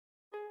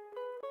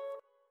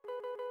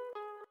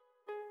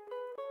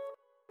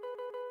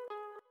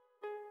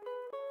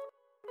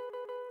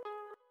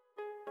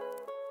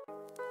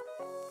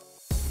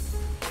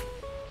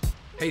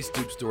Hey,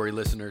 Stoop Story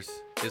listeners,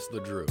 it's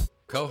LeDrew,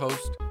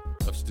 co-host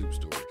of Stoop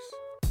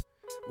Stories.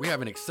 We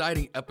have an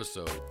exciting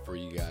episode for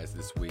you guys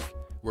this week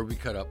where we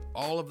cut up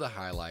all of the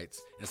highlights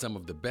and some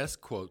of the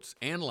best quotes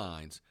and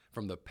lines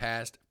from the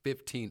past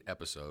 15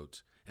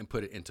 episodes and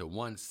put it into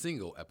one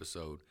single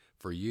episode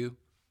for you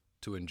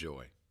to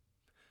enjoy.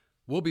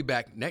 We'll be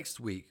back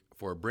next week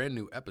for a brand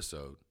new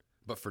episode,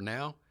 but for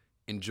now,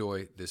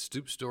 enjoy this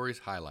Stoop Stories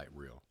highlight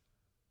reel.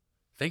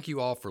 Thank you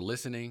all for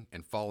listening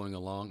and following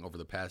along over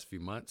the past few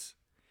months.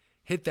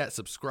 Hit that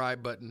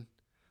subscribe button,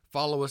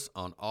 follow us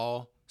on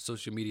all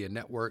social media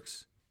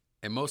networks,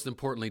 and most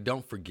importantly,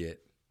 don't forget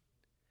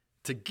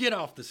to get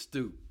off the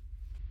stoop.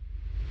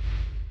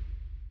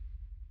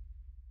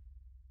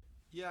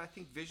 Yeah, I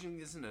think vision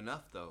isn't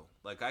enough, though.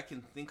 Like, I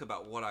can think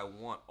about what I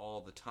want all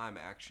the time.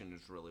 Action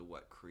is really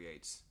what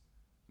creates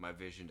my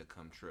vision to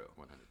come true.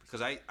 100%.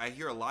 Because I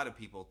hear a lot of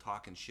people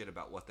talking shit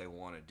about what they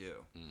want to do.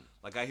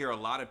 Like, I hear a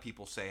lot of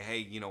people say, hey,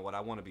 you know what, I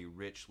want to be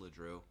rich,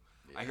 LeDrew.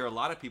 Yeah. I hear a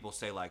lot of people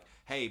say, like,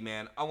 hey,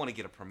 man, I want to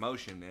get a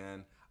promotion,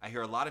 man. I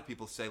hear a lot of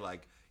people say,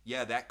 like,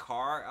 yeah, that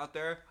car out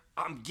there,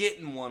 I'm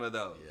getting one of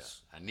those.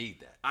 Yeah, I need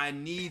that. I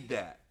need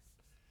that.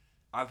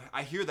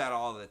 I hear that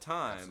all the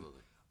time.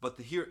 Absolutely. But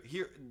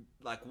here,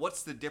 like,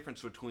 what's the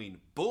difference between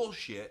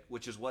bullshit,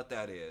 which is what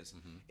that is,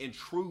 and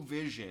true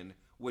vision,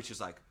 which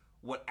is like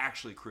what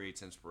actually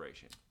creates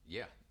inspiration?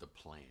 Yeah, the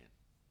plan.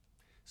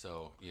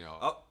 So, you know.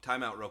 Oh,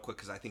 time out real quick,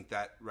 because I think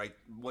that right,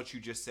 what you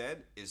just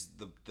said is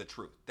the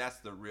truth. That's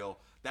the real.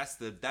 That's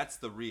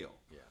the real.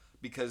 Yeah.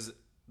 Because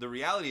the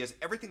reality is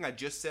everything I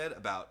just said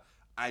about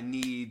I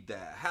need the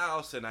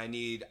house and I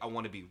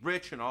want to be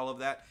rich and all of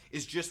that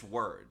is just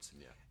words.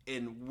 Yeah.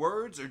 And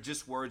words are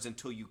just words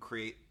until you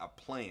create a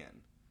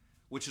plan,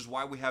 which is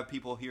why we have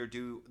people here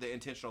do the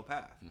intentional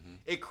path.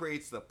 It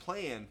creates the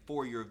plan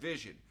for your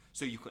vision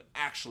so you can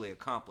actually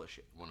accomplish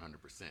it.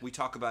 100%. We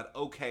talk about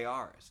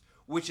OKRs,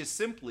 which is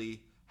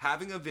simply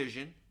having a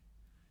vision.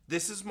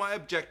 This is my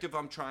objective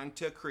I'm trying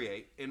to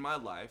create in my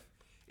life,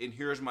 and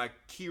here's my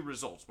key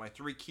results, my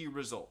 3 key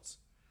results.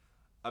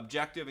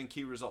 Objective and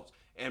key results.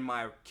 And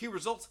my key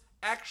results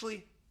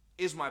actually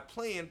is my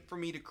plan for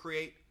me to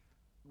create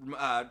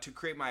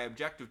my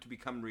objective to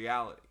become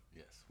reality.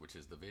 Yes, which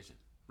is the vision.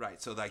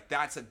 Right. So like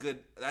that's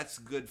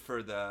good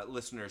for the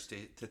listeners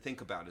to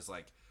think about, is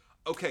like,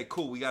 okay,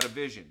 cool, we got a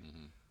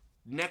vision.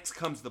 Next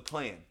comes the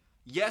plan.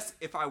 Yes,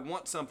 if I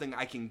want something,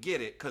 I can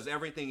get it because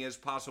everything is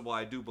possible.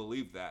 I do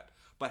believe that.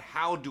 But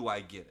how do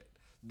I get it?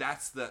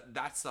 That's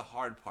the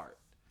hard part.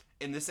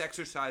 And this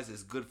exercise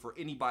is good for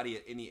anybody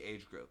at any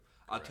age group.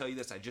 I'll tell you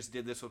this. I just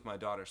did this with my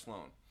daughter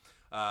Sloan.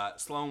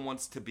 Sloan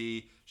wants to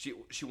be.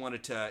 She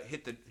wanted to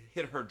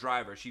hit her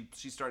driver.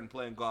 She's starting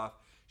playing golf.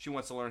 She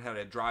wants to learn how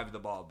to drive the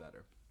ball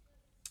better.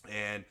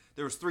 And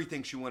there was 3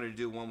 things she wanted to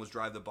do. One was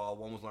drive the ball.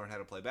 One was learn how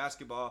to play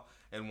basketball.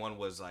 And one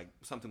was like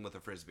something with a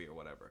frisbee or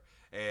whatever.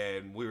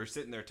 And we were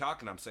sitting there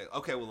talking. I'm saying,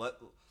 okay, well,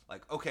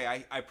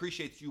 I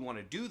appreciate that you want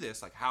to do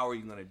this. Like, how are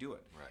you going to do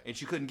it? Right. And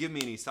she couldn't give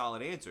me any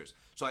solid answers.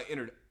 So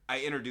I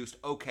introduced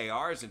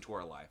OKRs into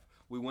our life.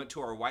 We went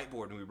to our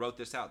whiteboard and we wrote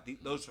this out.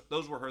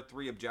 Those were her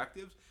 3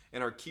 objectives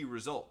and our key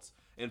results.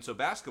 And so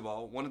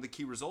basketball, one of the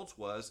key results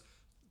was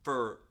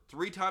for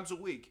 3 times a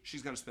week,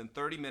 she's going to spend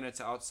 30 minutes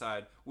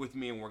outside with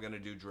me and we're going to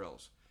do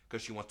drills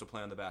because she wants to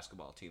play on the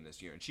basketball team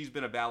this year. And she's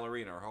been a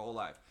ballerina her whole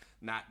life,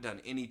 not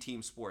done any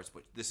team sports,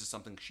 but this is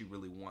something she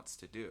really wants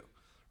to do,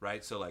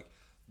 right? So like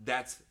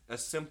that's a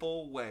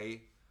simple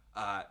way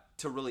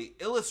to really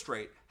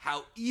illustrate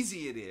how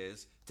easy it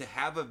is to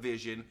have a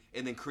vision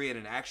and then create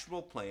an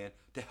actionable plan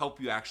to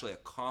help you actually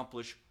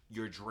accomplish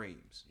your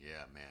dreams.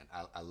 Yeah,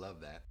 man. I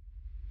love that.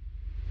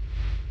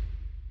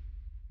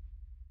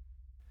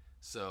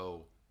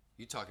 So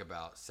you talk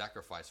about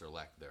sacrifice or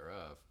lack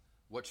thereof.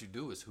 What you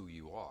do is who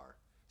you are.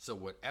 So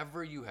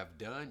whatever you have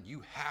done,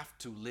 you have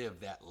to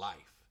live that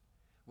life,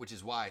 which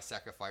is why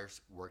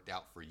sacrifice worked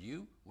out for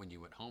you when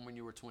you went home when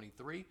you were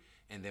 23.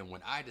 And then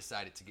when I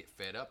decided to get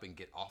fed up and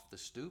get off the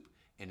stoop,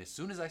 and as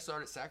soon as I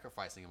started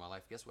sacrificing in my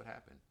life, guess what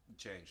happened? It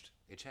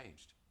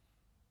changed.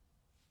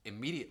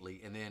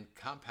 Immediately, and then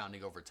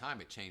compounding over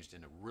time, it changed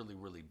in a really,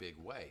 really big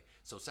way.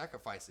 So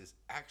sacrifice is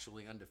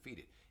actually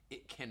undefeated.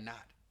 It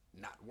cannot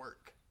not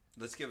work.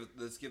 Let's give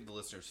the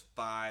listeners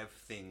 5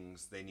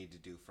 things they need to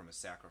do from a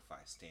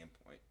sacrifice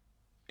standpoint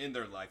in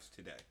their lives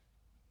today.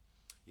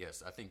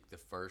 Yes, I think the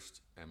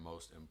first and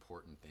most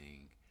important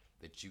thing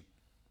that you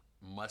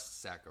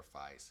must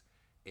sacrifice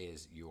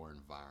is your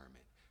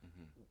environment.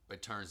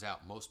 It turns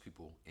out most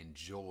people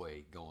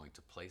enjoy going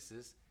to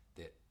places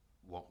that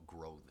won't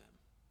grow them,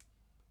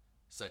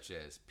 such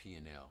as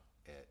P&L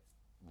at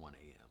 1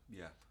 a.m.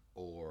 Yeah.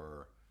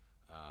 Or,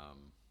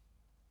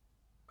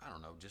 I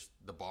don't know, just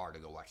the bar to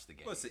go watch the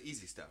game. Well, it's the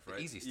easy stuff, right?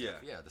 The easy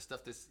stuff, yeah. The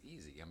stuff that's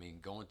easy. I mean,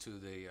 going to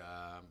the,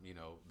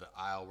 the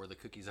aisle where the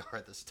cookies are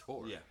at the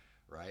store. Yeah.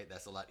 Right?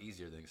 That's a lot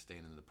easier than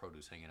staying in the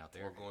produce hanging out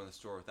there. Or going to the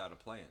store without a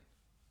plan.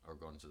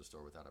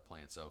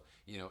 So,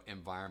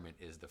 environment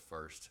is the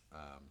first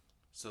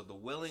So the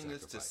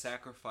willingness to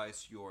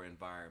sacrifice your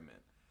environment.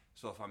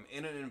 So if I'm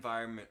in an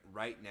environment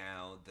right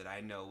now that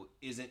I know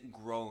isn't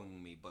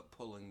growing me but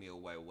pulling me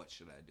away, what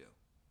should I do?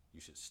 You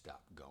should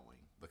stop going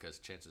because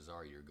chances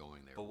are you're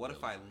going there. But what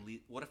if I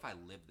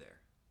live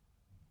there?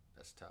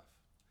 That's tough.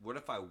 What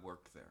if I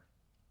work there?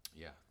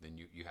 Yeah, then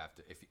you have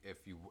to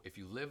if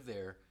you live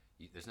there,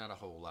 there's not a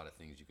whole lot of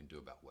things you can do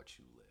about where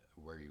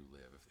you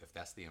live. If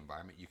that's the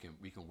environment,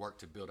 we can work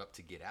to build up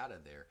to get out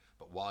of there.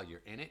 But while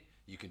you're in it,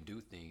 you can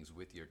do things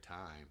with your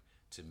time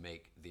to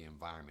make the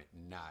environment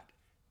not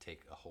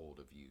take a hold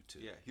of you too.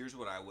 Yeah, here's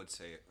what I would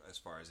say as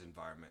far as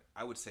environment.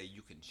 I would say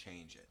you can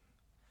change it.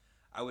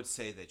 I would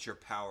say that you're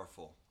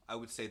powerful. I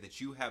would say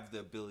that you have the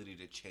ability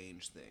to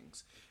change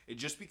things.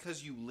 Just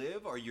because you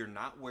live or you're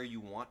not where you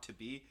want to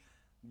be,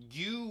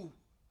 you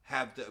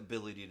have the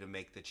ability to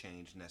make the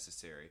change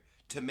necessary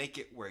to make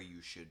it where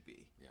you should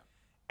be. Yeah.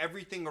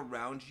 Everything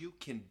around you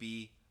can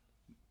be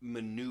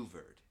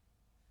maneuvered.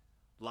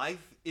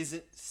 Life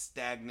isn't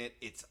stagnant.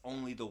 It's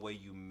only the way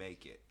you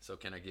make it. So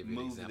can I give you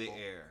an Move example the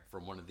air.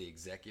 from one of the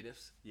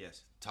executives?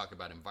 Yes. Talk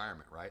about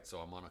environment, right? So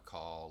I'm on a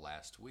call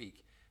last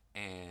week,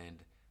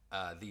 and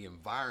the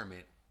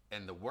environment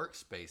and the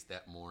workspace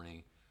that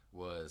morning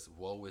was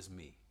woe is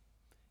me.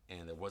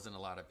 And there wasn't a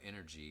lot of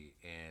energy.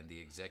 And the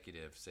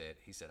executive said,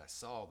 I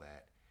saw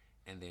that.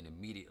 And then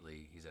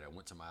immediately he said, I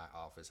went to my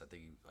office. I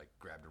think he like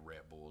grabbed a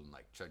Red Bull and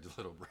like chugged a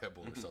little Red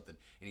Bull or something.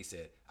 And he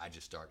said, I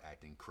just start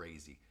acting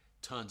crazy.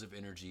 Tons of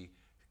energy,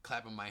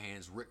 clapping my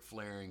hands, Ric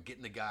Flairing,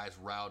 getting the guys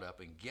riled up.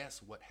 And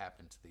guess what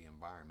happened to the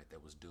environment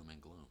that was doom and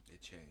gloom?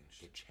 It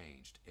changed. It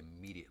changed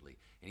immediately.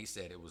 And he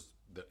said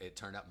it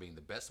turned out being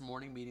the best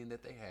morning meeting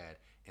that they had,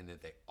 and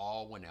that they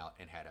all went out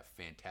and had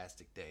a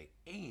fantastic day.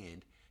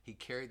 And he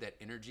carried that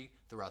energy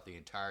throughout the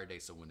entire day.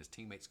 So when his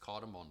teammates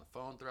called him on the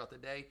phone throughout the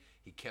day,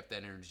 he kept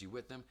that energy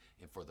with them.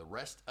 And for the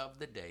rest of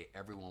the day,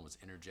 everyone was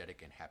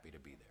energetic and happy to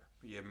be there.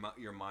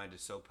 Your mind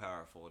is so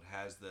powerful. It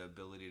has the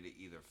ability to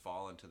either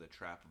fall into the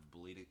trap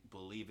of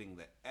believing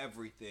that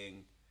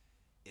everything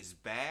is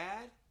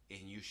bad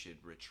and you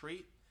should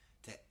retreat,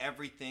 to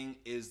everything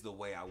is the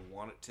way I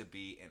want it to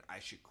be and I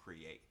should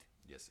create.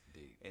 Yes,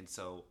 indeed. And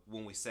so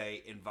when we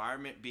say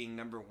environment being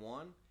number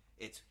one,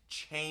 it's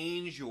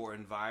change your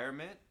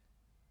environment.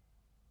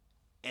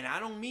 And I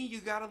don't mean you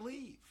got to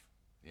leave.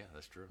 Yeah,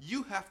 that's true.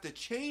 You have to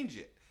change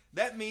it.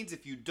 That means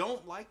if you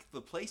don't like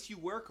the place you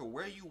work or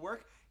where you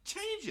work,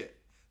 change it.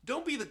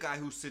 Don't be the guy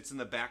who sits in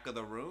the back of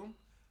the room.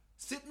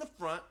 Sit in the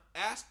front,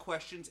 ask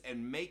questions,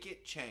 and make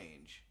it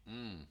change.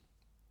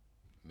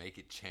 Make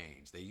it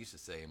change. They used to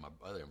say in my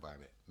other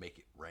environment, make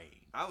it rain.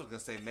 I was going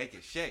to say make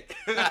it shake.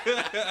 Yeah,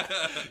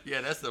 you're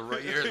in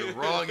the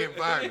wrong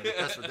environment.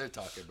 That's what they're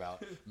talking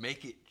about.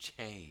 Make it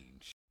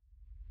change.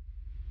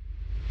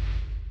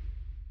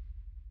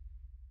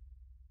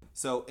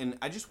 So, and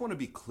I just want to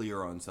be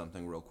clear on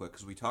something real quick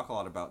because we talk a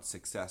lot about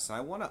success. And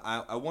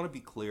I want to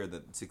be clear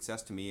that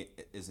success to me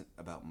isn't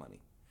about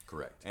money.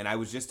 Correct. And I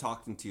was just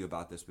talking to you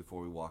about this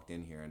before we walked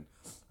in here.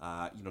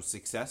 And,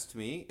 success to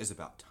me is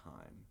about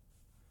time.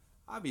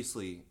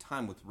 Obviously,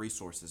 time with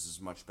resources is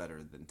much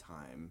better than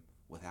time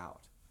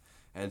without.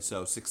 And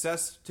so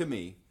success to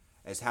me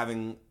is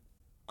having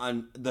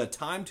the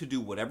time to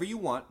do whatever you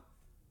want,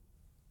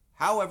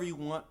 however you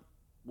want,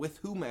 with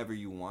whomever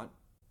you want,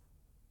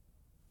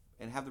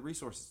 and have the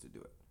resources to do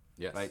it.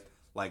 Yes. Right?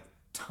 Like,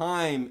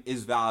 time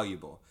is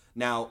valuable.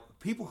 Now,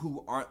 people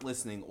who aren't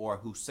listening or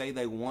who say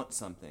they want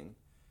something,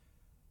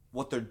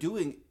 what they're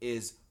doing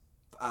is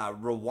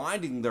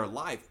rewinding their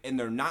life, and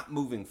they're not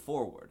moving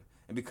forward.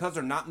 And because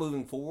they're not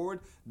moving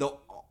forward,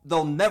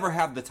 they'll never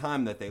have the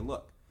time that they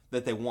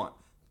want.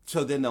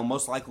 So then they'll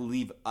most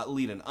likely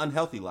lead an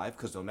unhealthy life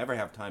because they'll never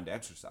have time to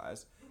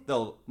exercise.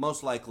 They'll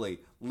most likely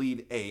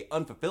lead a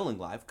unfulfilling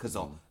life because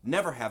they'll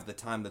never have the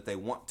time that they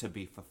want to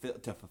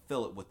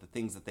fulfill it with the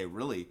things that they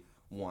really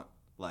want.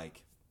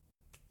 Like,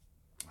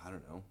 I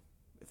don't know,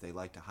 if they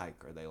like to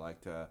hike or they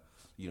like to,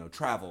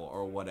 travel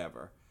or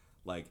whatever.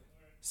 Like,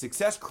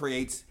 success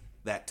creates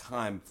that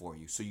time for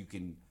you so you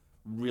can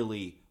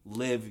really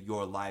live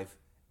your life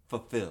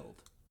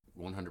fulfilled.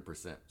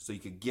 100%. So you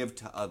could give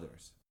to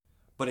others.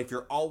 But if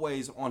you're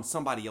always on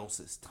somebody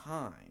else's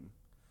time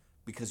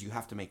because you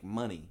have to make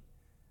money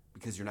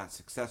because you're not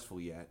successful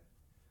yet,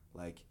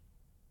 like,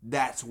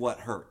 that's what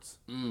hurts,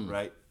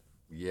 right?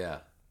 Yeah.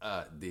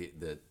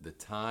 The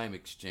time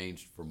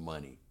exchanged for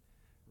money,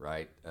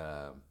 right?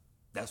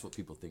 That's what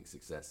people think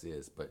success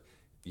is. But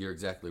you're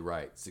exactly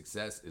right.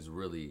 Success is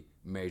really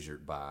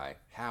measured by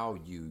how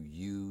you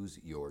use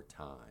your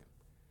time.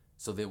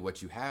 So then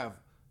what you have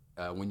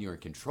when you're in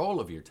control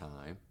of your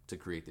time to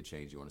create the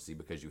change you want to see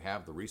because you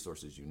have the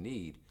resources you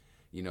need.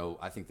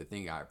 I think the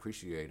thing I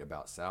appreciate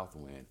about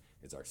Southwind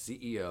is our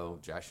CEO,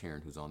 Josh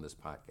Heron, who's on this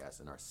podcast,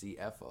 and our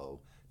CFO,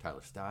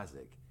 Tyler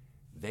Stazek.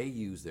 They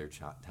use their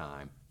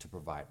time to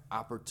provide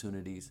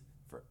opportunities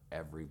for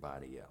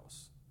everybody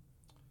else.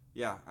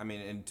 Yeah, I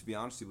mean, and to be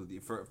honest with you,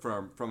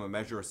 from a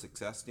measure of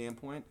success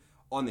standpoint,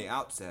 on the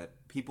outset,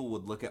 people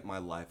would look at my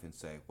life and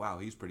say, wow,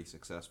 he's pretty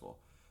successful.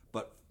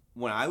 But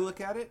when I look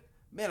at it,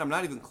 man, I'm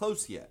not even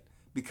close yet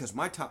because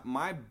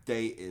my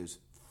day is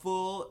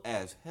full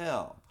as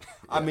hell.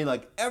 I mean,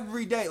 like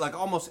every day, like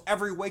almost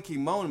every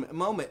waking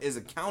moment is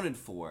accounted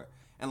for,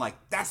 and like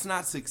that's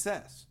not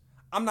success.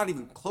 I'm not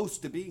even close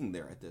to being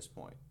there at this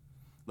point.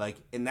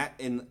 And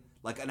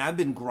I've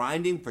been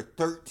grinding for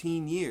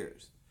 13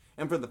 years,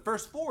 and for the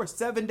first 4,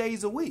 7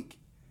 days a week,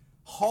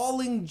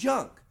 hauling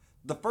junk.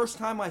 The first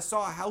time I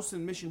saw a house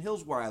in Mission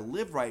Hills where I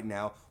live right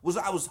now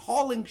I was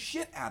hauling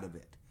shit out of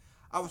it.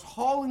 I was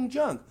hauling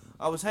junk.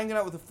 I was hanging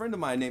out with a friend of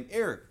mine named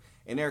Eric.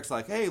 And Eric's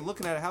like, hey,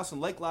 looking at a house in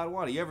Lake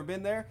Lotawana. You ever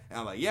been there? And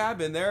I'm like, yeah, I've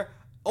been there.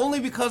 Only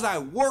because I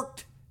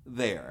worked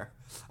there.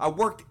 I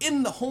worked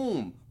in the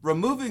home,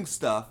 removing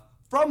stuff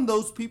from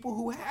those people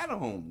who had a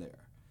home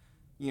there.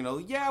 You know,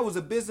 yeah, it was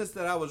a business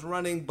that I was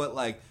running. But,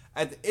 like,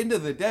 at the end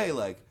of the day,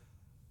 like,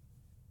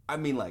 I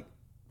mean, like,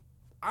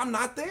 I'm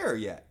not there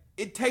yet.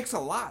 It takes a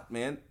lot,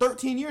 man.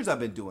 13 years I've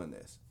been doing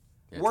this.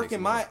 Yeah,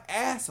 working my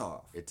ass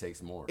off. It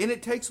takes more. And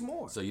it takes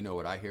more. So you know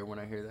what I hear when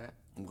I hear that?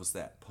 What's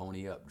that?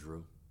 Pony up,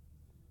 Drew.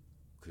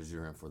 Because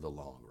you're in for the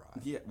long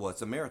ride. Yeah, well,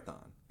 it's a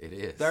marathon. It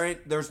is.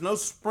 There's no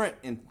sprint,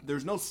 and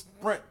there's no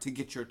sprint to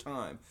get your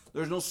time.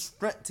 There's no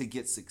sprint to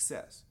get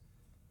success.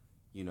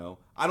 You know,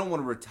 I don't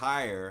want to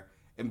retire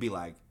and be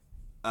like,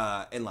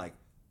 I don't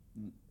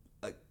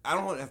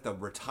want to have to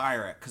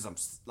retire because I'm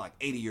like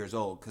 80 years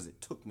old because it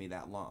took me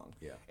that long.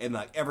 Yeah. And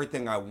like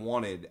everything I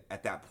wanted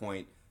at that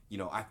point, you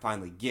know, I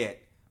finally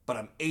get, but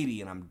I'm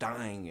 80 and I'm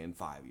dying in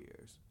 5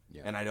 years.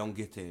 Yeah. And I don't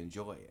get to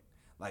enjoy it.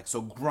 Like,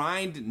 so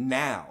grind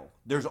now.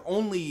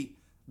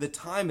 The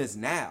time is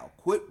now.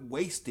 Quit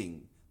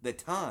wasting the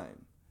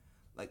time.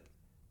 Like,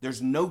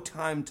 there's no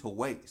time to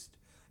waste.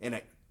 And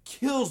it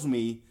kills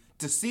me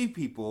to see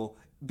people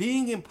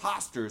being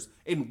imposters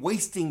and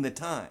wasting the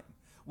time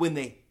when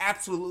they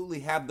absolutely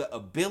have the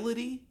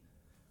ability,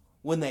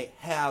 when they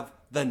have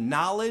the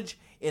knowledge,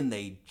 and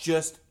they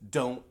just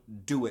don't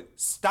do it.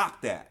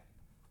 Stop that.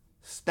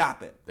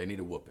 Stop it. They need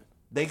a whooping.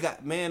 They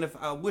got, man, if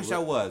I wish I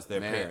was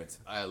their parents.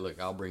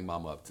 I'll bring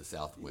Mama up to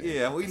Southwind.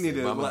 Yeah, we need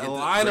to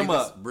line them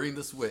up. Bring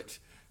the switch.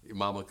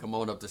 Mama, come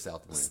on up to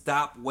Southwind.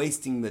 Stop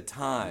wasting the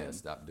time. Yeah,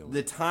 stop doing it.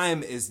 The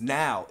time is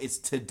now. It's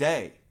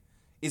today.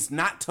 It's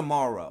not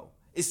tomorrow.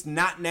 It's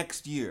not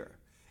next year.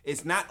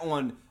 It's not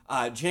on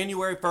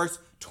January 1st,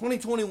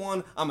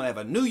 2021. I'm going to have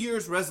a New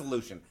Year's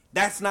resolution.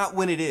 That's not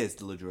when it is,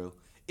 DeLadrew.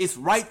 It's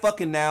right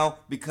fucking now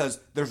because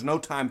there's no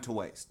time to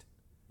waste.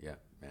 Yeah,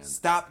 man.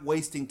 Stop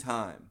wasting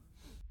time.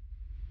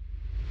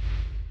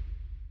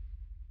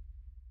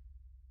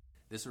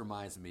 This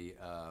reminds me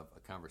of a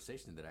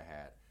conversation that I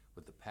had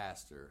with the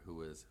pastor who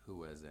was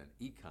an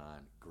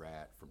econ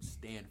grad from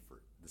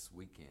Stanford this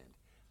weekend.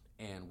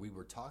 And we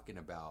were talking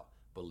about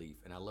belief.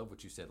 And I love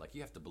what you said. Like,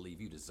 you have to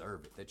believe you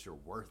deserve it, that you're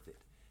worth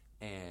it.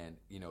 And,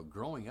 you know,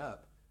 growing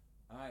up,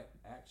 I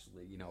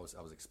actually, you know,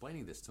 I was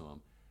explaining this to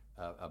him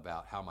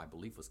about how my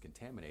belief was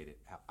contaminated.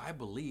 How I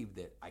believed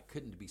that I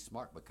couldn't be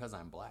smart because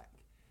I'm black.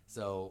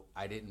 So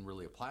I didn't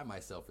really apply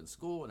myself in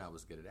school, and I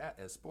was good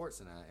at sports,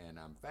 and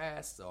I'm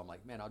fast. So I'm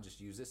like, man, I'll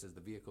just use this as the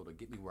vehicle to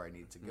get me where I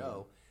need to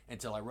go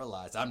until I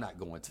realized I'm not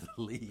going to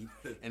the league.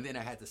 And then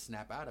I had to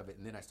snap out of it,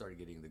 and then I started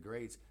getting the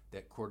grades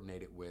that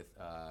coordinated with,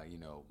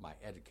 my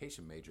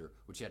education major,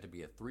 which had to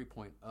be a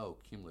 3.0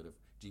 cumulative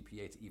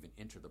GPA to even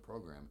enter the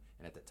program.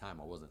 And at that time,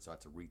 I wasn't, so I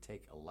had to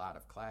retake a lot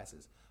of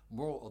classes.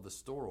 Moral of the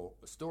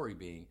story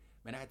being,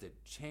 man, I had to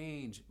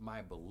change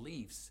my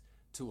beliefs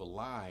to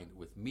align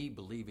with me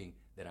believing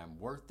that I'm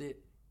worth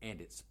it and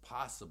it's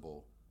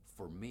possible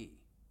for me.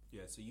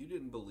 Yeah, so you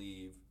didn't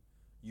believe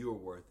you were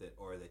worth it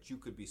or that you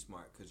could be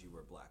smart because you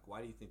were black.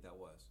 Why do you think that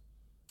was?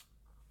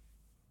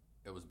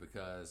 It was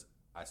because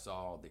I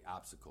saw the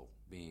obstacle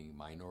being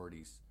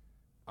minorities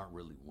aren't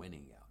really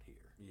winning out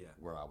here,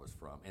 where I was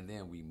from. And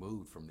then we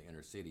moved from the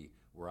inner city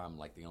where I'm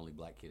like the only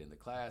black kid in the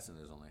class and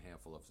there's only a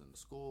handful of us in the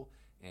school.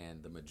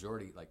 And the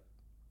majority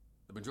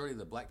of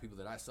the black people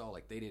that I saw,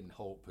 like, they didn't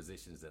hold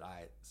positions that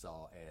I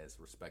saw as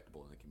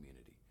respectable in the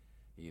community,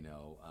 you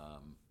know.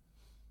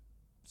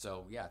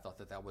 So, yeah, I thought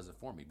that wasn't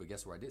for me. But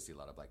guess where I did see a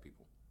lot of black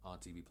people? On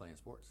TV playing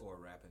sports. Or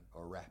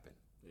rapping.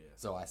 Yeah.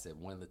 So I said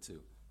one of the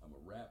two. I'm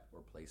going to rap or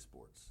play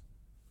sports.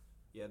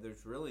 Yeah,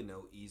 there's really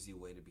no easy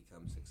way to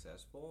become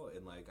successful.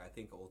 And, like, I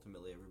think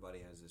ultimately everybody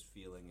has this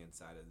feeling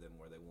inside of them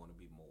where they want to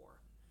be more.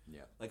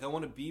 Yeah. Like, I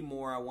want to be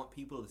more. I want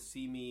people to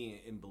see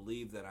me and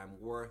believe that I'm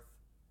worth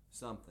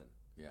something.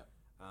 Yeah.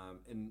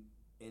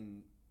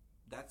 And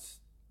that's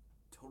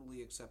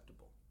totally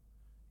acceptable.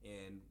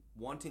 And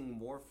wanting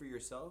more for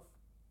yourself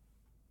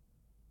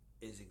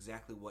is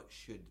exactly what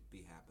should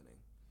be happening.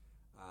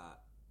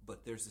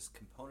 But there's this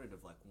component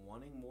of like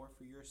wanting more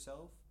for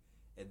yourself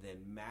and then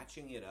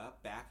matching it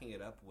up, backing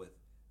it up with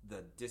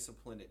the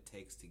discipline it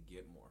takes to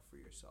get more for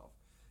yourself.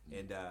 Mm-hmm.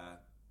 And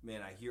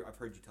man, I've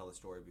heard you tell the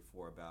story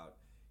before about,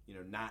 you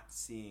know, not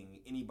seeing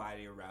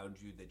anybody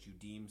around you that you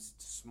deemed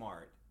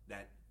smart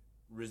that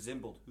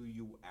resembled who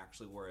you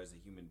actually were as a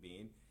human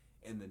being,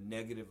 and the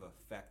negative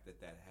effect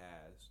that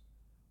has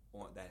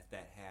on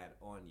that had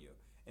on you.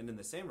 And in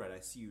the same right, I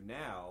see you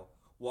now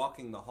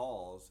walking the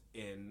halls,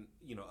 and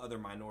you know other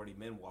minority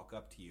men walk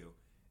up to you,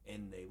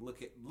 and they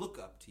look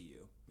up to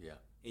you. Yeah.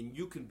 And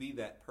you can be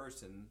that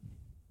person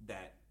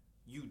that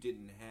you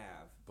didn't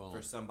have Boom.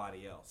 for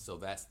somebody else. So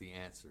that's the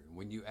answer.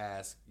 When you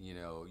ask,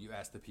 you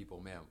ask the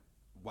people, man,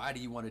 why do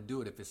you want to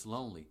do it if it's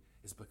lonely?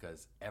 It's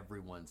because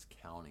everyone's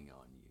counting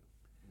on you.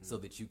 So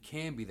that you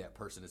can be that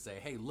person to say,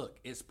 hey, look,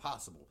 it's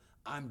possible.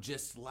 I'm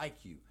just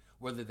like you.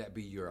 Whether that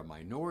be you're a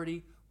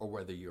minority, or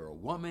whether you're a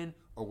woman,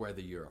 or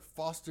whether you're a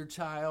foster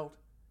child,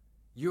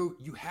 you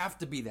have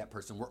to be that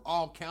person. We're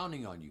all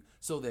counting on you.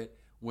 So that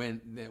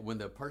when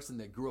the person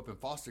that grew up in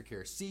foster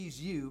care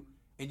sees you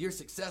and you're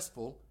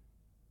successful,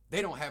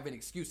 they don't have an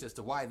excuse as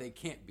to why they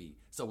can't be.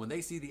 So when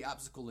they see the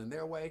obstacle in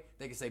their way,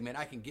 they can say, man,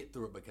 I can get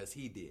through it because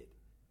he did.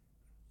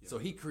 Yep. So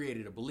he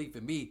created a belief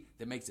in me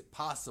that makes it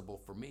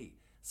possible for me.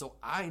 So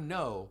I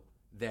know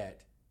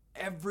that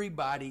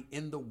everybody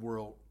in the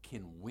world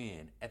can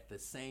win at the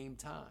same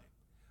time.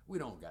 We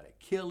don't got to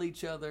kill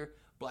each other.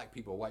 Black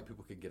people, white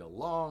people can get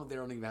along. There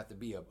don't even have to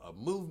be a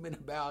movement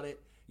about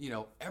it.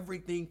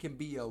 Everything can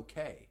be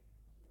okay.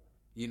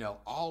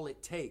 All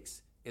it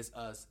takes is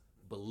us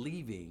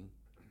believing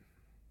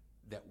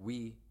that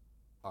we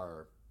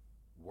are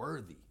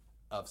worthy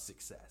of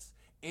success,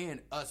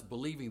 and us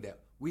believing that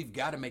we've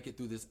got to make it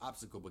through this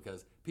obstacle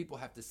because people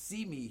have to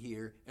see me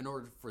here in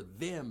order for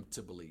them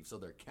to believe. So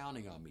they're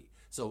counting on me.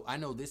 So I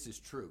know this is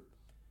true.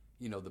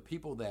 The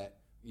people that,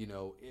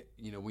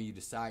 when you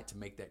decide to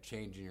make that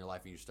change in your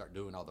life and you start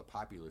doing all the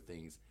popular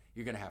things,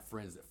 you're going to have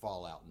friends that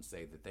fall out and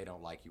say that they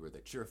don't like you or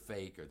that you're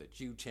fake or that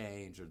you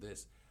change or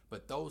this.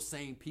 But those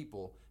same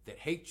people that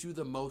hate you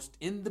the most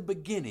in the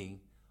beginning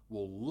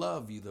will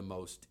love you the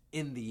most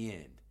in the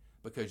end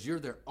because you're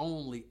their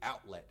only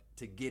outlet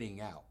to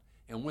getting out.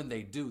 And when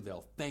they do,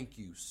 they'll thank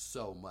you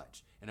so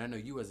much. And I know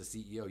you as a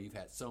CEO, you've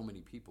had so many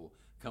people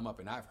come up,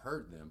 and I've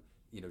heard them,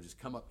 just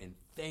come up and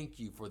thank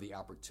you for the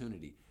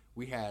opportunity.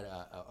 We had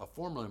a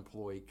former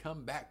employee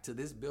come back to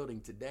this building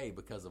today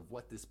because of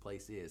what this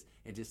place is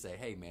and just say,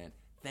 hey, man,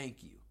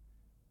 thank you.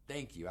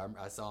 Thank you.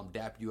 I saw him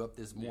dap you up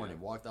this morning,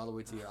 walked all the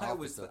way to your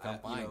office to come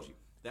find you.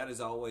 That is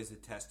always a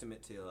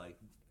testament to,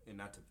 and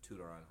not to toot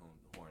our own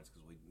horns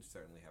because we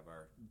certainly have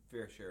our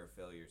fair share of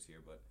failures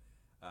here, but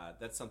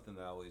that's something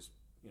that I always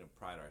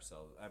pride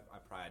ourselves. I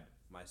pride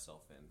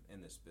myself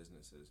in this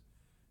business is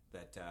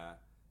that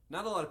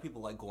not a lot of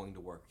people like going to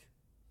work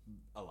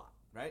a lot,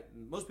 right?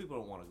 Most people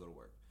don't want to go to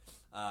work.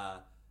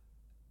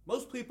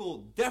 Most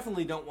people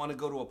definitely don't want to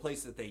go to a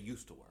place that they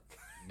used to work.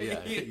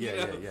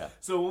 Yeah.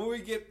 So when we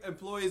get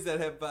employees that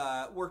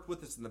have worked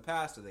with us in the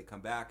past, and they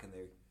come back and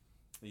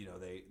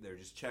they're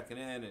just checking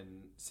in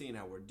and seeing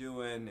how we're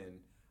doing,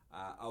 and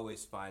I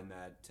always find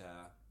that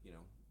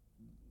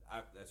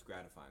that's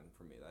gratifying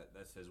for me.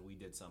 That says we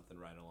did something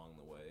right along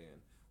the way,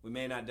 and we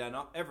may not done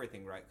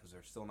everything right because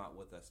they're still not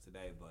with us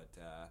today, but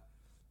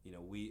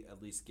we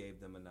at least gave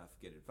them enough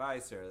good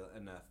advice or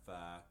enough.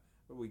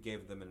 We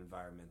gave them an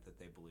environment that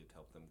they believed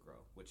helped them grow,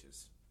 which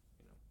is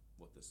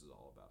what this is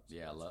all about. So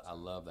yeah, I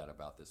love that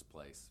about this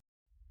place.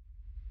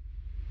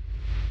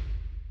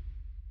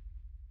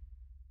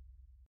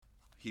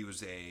 He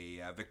was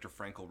Viktor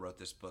Frankl wrote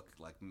this book,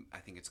 I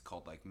think it's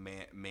called the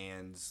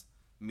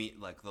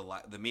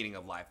meaning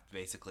of life.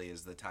 Basically,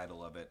 is the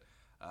title of it.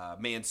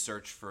 Man's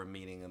search for a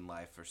meaning in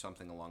life, or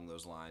something along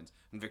those lines.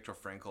 And Viktor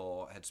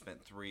Frankl had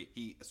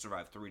he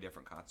survived 3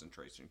 different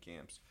concentration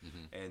camps,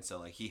 and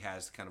so he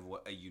has kind of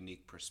a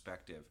unique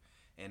perspective.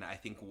 And I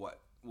think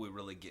what we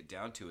really get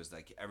down to is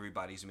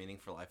everybody's meaning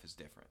for life is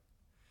different.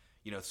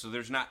 So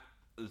there's not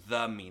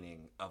the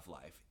meaning of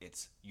life;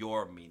 it's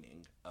your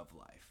meaning of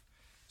life.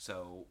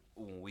 So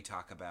when we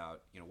talk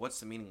about what's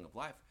the meaning of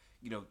life,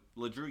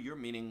 LeDrew, your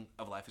meaning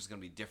of life is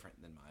going to be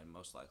different than mine,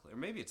 most likely, or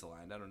maybe it's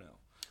aligned. I don't know.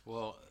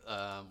 Well,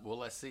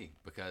 let's see,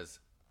 because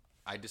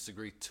I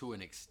disagree to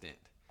an extent.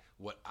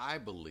 What I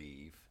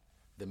believe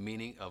the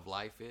meaning of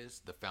life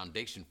is, the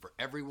foundation for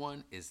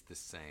everyone is the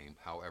same.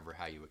 However,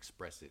 how you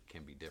express it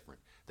can be different.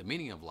 The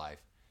meaning of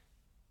life,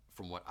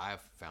 from what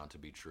I've found to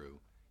be true,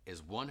 is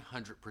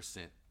 100%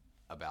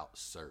 about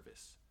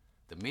service.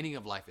 The meaning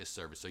of life is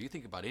service. So you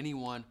think about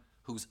anyone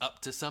who's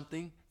up to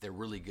something, they're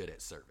really good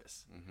at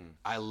service.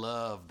 I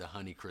love the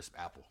Honeycrisp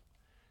apple.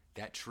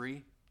 That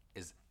tree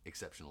is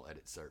exceptional at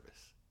its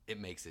service. It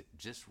makes it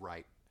just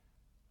right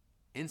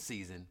in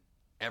season,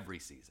 every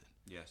season.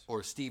 Yes.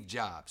 Or Steve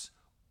Jobs,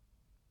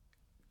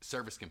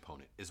 service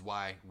component is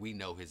why we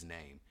know his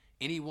name.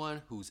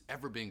 Anyone who's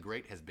ever been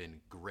great has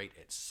been great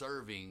at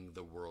serving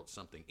the world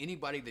something.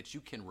 Anybody that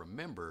you can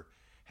remember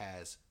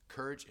has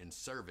courage and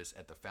service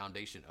at the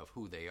foundation of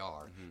who they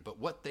are. But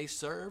what they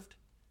served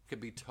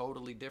could be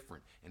totally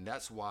different. And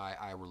that's why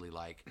I really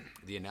like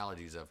the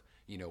analogies of,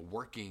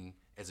 working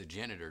as a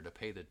janitor to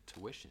pay the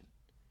tuition.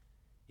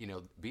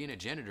 Being a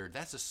janitor,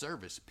 that's a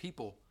service.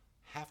 People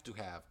have to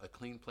have a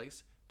clean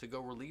place to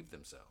go relieve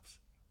themselves.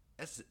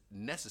 That's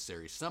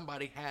necessary.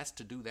 Somebody has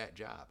to do that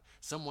job.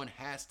 Someone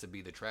has to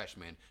be the trash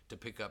man to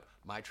pick up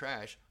my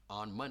trash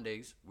on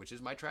Mondays, which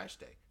is my trash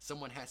day.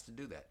 Someone has to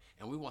do that.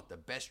 And we want the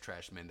best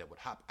trash men that would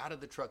hop out of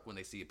the truck when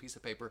they see a piece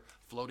of paper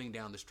floating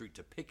down the street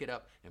to pick it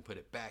up and put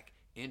it back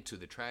into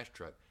the trash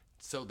truck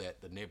so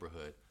that the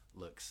neighborhood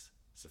looks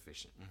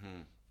sufficient.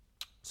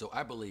 So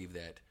I believe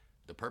that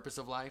the purpose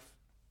of life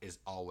is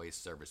always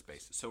service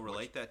based. So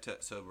relate that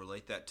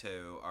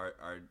to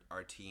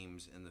our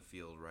teams in the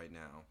field right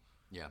now.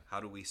 Yeah. How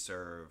do we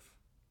serve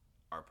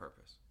our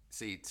purpose?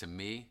 See, to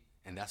me,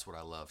 and that's what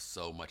I love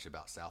so much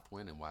about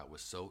Southwind and why it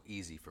was so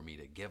easy for me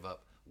to give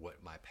up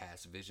what my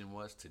past vision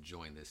was to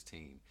join this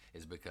team,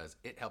 is because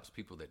it helps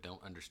people that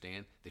don't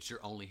understand that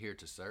you're only here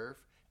to serve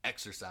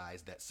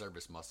exercise that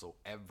service muscle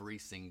every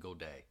single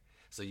day.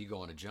 So you go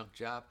on a junk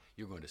job,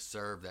 you're going to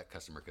serve that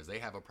customer because they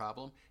have a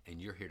problem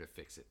and you're here to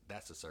fix it.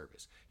 That's a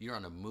service. You're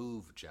on a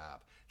move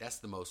job. That's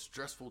the most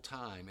stressful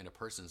time in a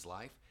person's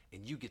life,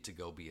 and you get to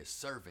go be a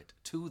servant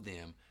to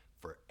them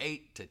for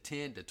 8 to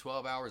 10 to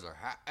 12 hours or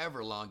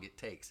however long it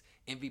takes.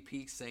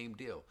 MVP, same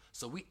deal.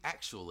 So we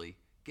actually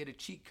get a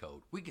cheat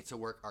code. We get to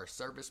work our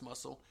service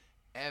muscle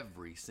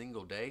every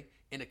single day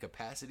in a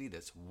capacity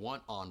that's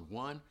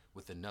one-on-one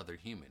with another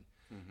human.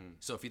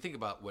 So if you think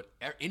about what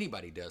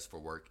anybody does for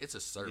work, it's a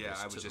service. Yeah,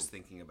 I was just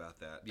thinking about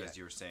that as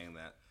you were saying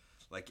that.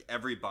 Like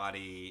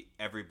everybody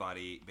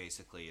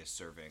basically is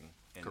serving.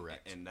 And,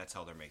 Correct. And that's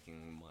how they're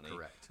making money.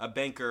 Correct. A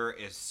banker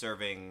is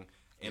serving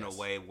in a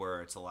way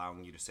where it's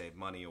allowing you to save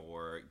money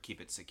or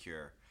keep it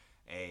secure.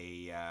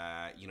 A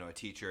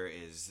teacher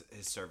his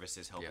service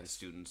is helping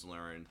students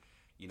learn.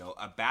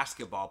 A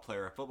basketball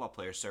player, a football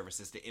player, service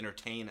is to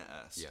entertain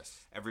us.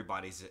 Yes.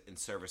 Everybody's in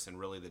service, and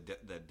really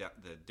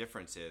the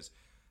difference is,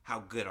 how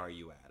good are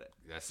you at it?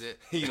 That's it.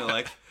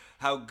 Like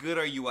how good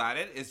are you at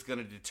it is going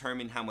to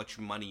determine how much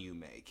money you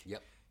make.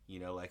 Yep.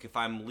 Like if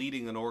I'm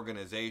leading an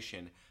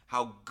organization,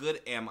 how good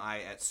am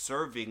I at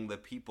serving the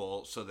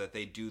people so that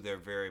they do their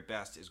very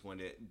best is going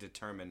to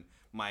determine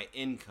my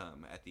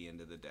income at the end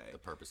of the day. The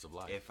purpose of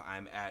life. If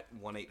I'm at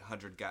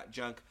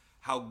 1-800-GOT-JUNK,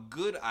 how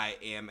good I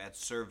am at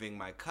serving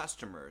my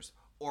customers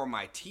or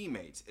my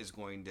teammates is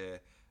going to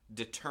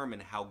determine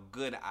how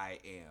good I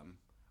am,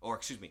 or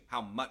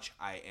how much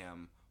I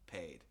am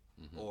paid,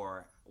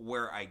 or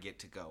where I get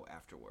to go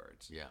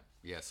afterwards.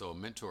 Yeah. So a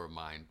mentor of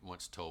mine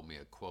once told me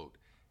a quote,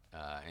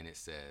 and it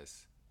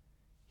says,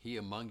 "He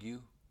among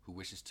you who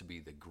wishes to be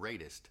the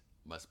greatest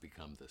must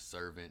become the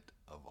servant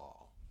of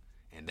all."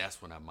 And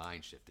that's when our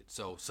mind shifted.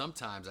 So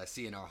sometimes I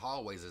see in our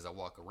hallways as I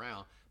walk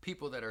around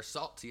people that are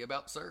salty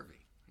about serving.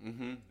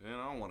 And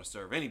I don't want to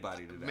serve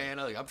anybody today. Man,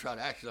 I'm trying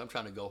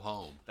to go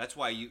home. That's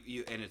why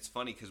you and it's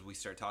funny because we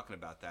start talking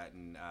about that,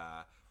 and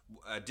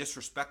a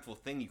disrespectful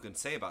thing you can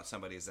say about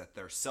somebody is that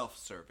they're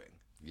self-serving.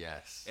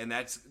 Yes. And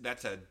that's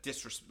a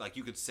disrespect. Like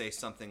you could say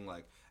something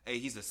like, "Hey,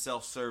 he's a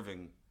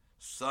self-serving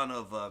son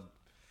of a,"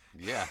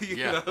 you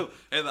know?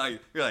 And like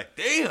you're like,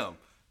 "Damn,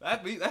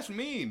 that's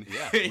mean."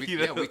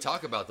 Yeah, we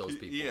talk about those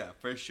people. Yeah,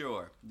 for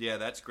sure. Yeah,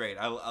 that's great.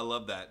 I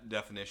love that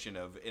definition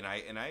of, and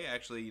I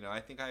actually,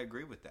 I think I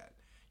agree with that.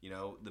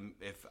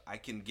 If I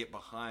can get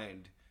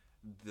behind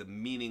the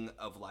meaning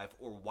of life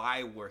or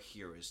why we're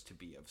here is to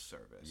be of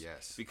service.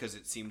 Yes. Because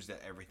it seems that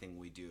everything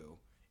we do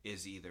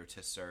is either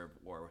to serve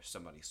or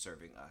somebody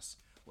serving us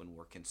when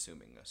we're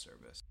consuming a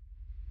service.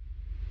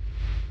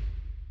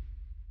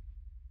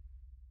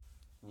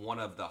 One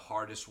of the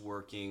hardest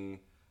working,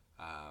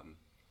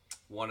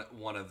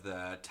 one of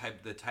the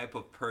type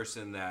of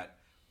person that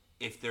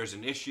if there's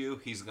an issue,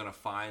 he's going to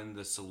find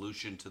the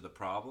solution to the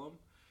problem.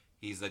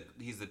 He's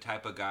the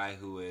type of guy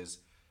who is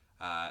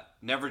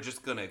never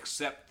just going to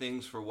accept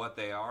things for what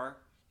they are.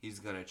 He's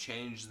going to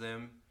change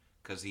them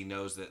because he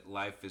knows that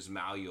life is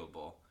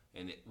malleable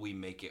and we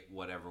make it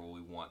whatever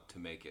we want to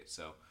make it.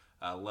 So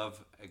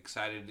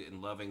excited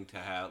and love to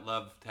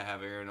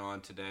have Aaron on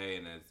today,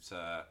 and it's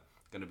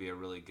going to be a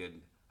really good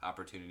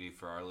opportunity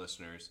for our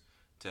listeners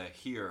to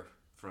hear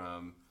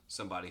from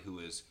somebody who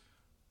is,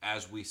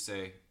 as we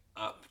say,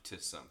 up to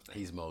something.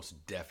 He's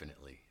most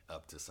definitely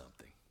up to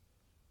something.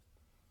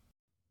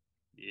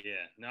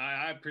 Yeah, no,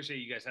 I appreciate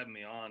you guys having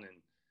me on,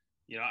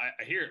 and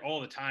I hear it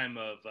all the time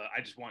of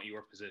I just want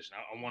your position.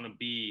 I want to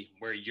be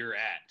where you're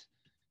at,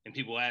 and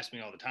people ask me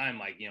all the time,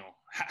 like,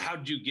 how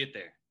did you get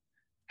there?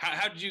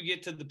 How did you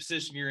get to the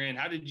position you're in?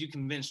 How did you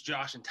convince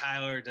Josh and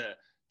Tyler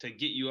to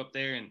get you up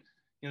there? And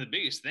the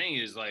biggest thing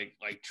is like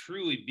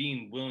truly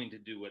being willing to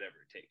do whatever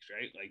it takes,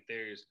 right? Like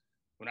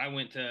when I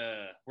went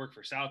to work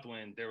for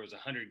Southwind, there was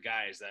 100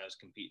 guys that I was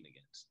competing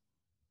against,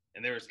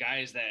 and there was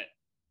guys that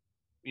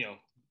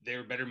they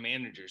were better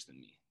managers than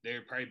me. They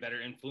were probably better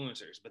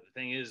influencers. But the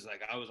thing is, like,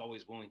 I was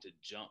always willing to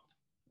jump.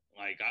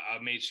 Like, I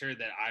made sure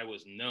that I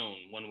was known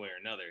one way or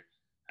another.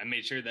 I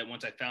made sure that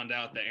once I found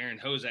out that Aaron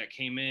Hozak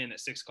came in at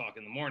 6:00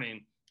 in the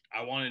morning,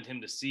 I wanted him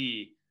to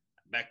see.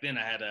 Back then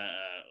I had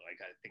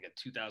I think a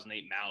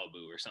 2008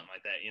 Malibu or something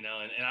like that,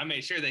 and I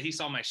made sure that he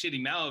saw my shitty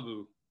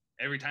Malibu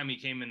every time he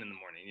came in the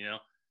morning,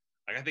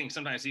 Like, I think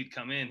sometimes he'd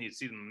come in, he'd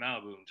see the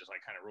Malibu and just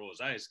like kind of roll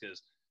his eyes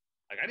because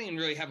like I didn't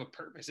really have a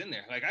purpose in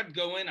there. Like I'd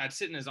go in, I'd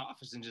sit in his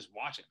office and just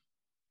watch him.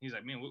 He's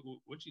like, "Man,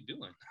 what you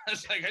doing?" I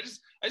was like, I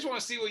just want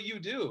to see what you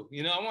do.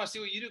 I want to see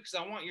what you do because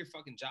I want your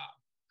fucking job.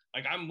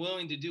 Like I'm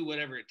willing to do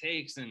whatever it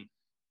takes. And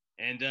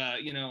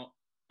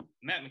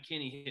Matt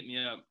McKinney hit me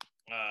up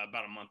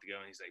about a month ago,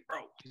 and he's like,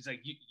 bro, he's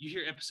like, you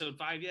hear episode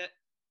 5 yet?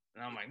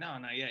 And I'm like, no,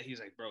 not yet. He's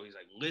like, bro, he's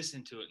like,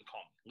 listen to it and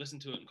call me. Listen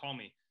to it and call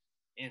me.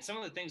 And some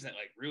of the things that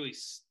like really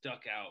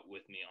stuck out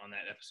with me on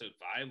that episode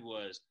 5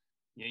 was,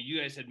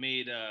 you guys had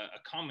made a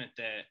comment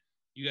that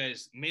you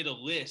guys made a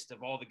list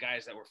of all the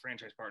guys that were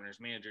franchise partners,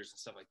 managers, and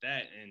stuff like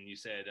that. And you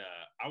said,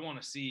 I want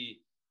to see,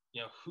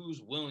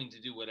 who's willing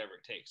to do whatever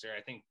it takes. Or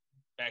I think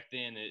back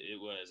then it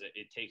was,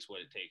 it takes what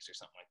it takes or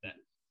something like that.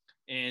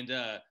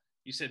 And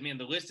you said, man,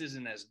 the list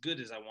isn't as good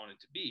as I want it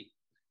to be.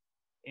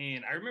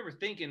 And I remember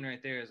thinking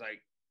right there is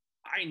like,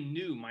 I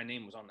knew my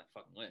name was on that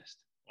fucking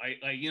list.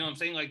 Like, you know what I'm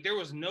saying? Like there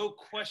was no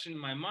question in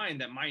my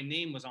mind that my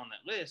name was on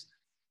that list.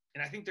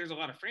 And I think there's a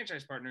lot of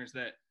franchise partners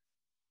that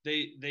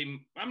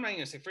I'm not even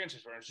gonna say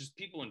franchise partners, just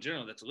people in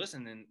general that's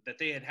listening, that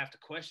they'd have to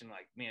question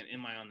like, man,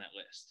 am I on that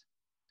list?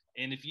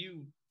 And if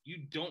you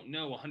don't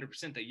know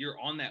 100% that you're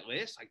on that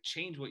list, like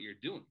change what you're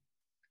doing.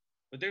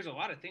 But there's a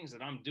lot of things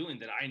that I'm doing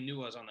that I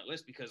knew I was on that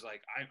list because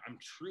like I'm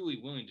truly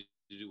willing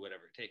to do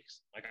whatever it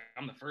takes. Like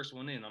I'm the first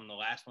one in, I'm the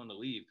last one to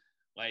leave.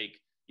 Like,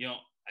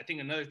 I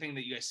think another thing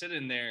that you guys said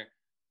in there,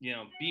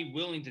 be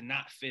willing to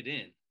not fit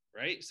in,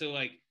 right? So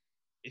like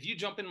if you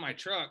jump in my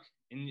truck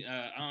and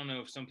I don't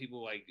know if some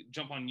people like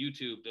jump on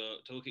YouTube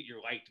to look at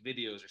your liked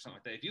videos or something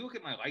like that. If you look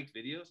at my liked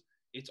videos,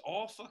 it's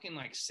all fucking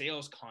like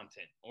sales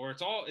content, or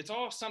it's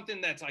all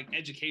something that's like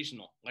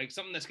educational, like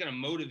something that's going to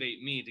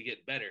motivate me to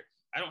get better.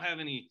 I don't have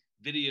any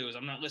videos.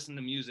 I'm not listening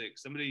to music.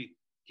 Somebody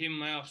came in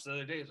my office the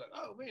other day. It's like,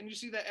 oh man, you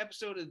see that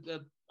episode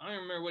of I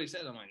don't remember what he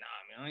said. I'm like,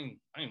 nah, man,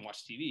 I ain't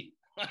watch TV.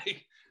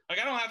 like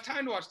I don't have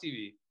time to watch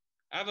TV.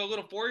 I have a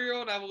little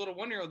 4-year-old. I have a little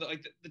 1-year-old.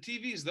 Like the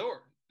TV's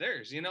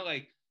theirs.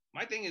 Like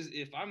my thing is,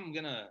 if I'm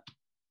gonna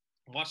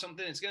watch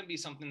something, it's gonna be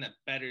something that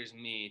betters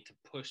me to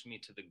push me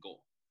to the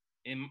goal.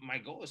 And my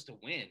goal is to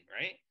win,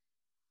 right?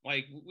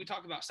 Like we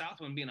talk about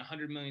Southwind being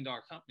 $100 million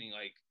company.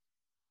 Like,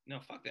 no,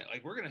 fuck that.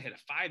 Like we're gonna hit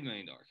a $5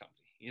 million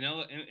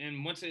company,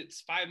 and once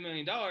it's $5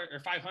 million or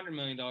 $500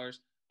 million,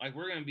 like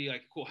we're gonna be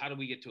like, cool. How do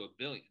we get to $1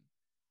 billion?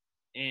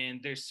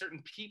 And there's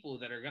certain people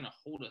that are gonna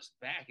hold us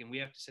back, and we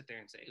have to sit there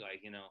and say,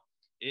 like,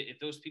 if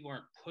those people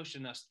aren't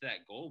pushing us to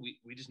that goal,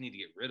 we just need to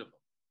get rid of them.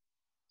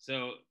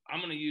 So I'm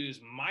going to use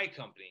my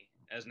company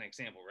as an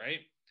example, right?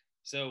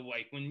 So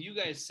like when you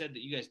guys said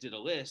that you guys did a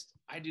list,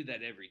 I do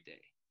that every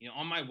day.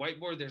 On my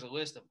whiteboard, there's a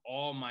list of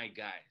all my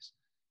guys.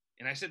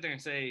 And I sit there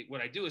and say, what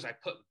I do is I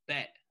put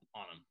bet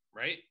on them,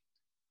 right?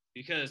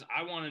 Because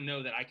I want to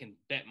know that I can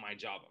bet my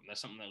job on them.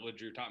 That's something that Lil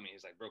Drew taught me.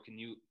 He's like, bro, can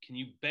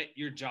you bet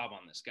your job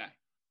on this guy?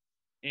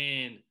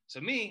 And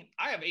so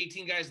I have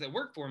 18 guys that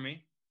work for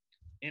me,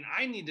 and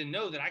I need to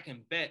know that I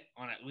can bet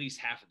on at least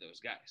half of those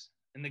guys.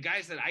 And the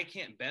guys that I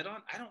can't bet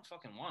on, I don't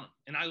fucking want them.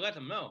 And I let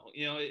them know.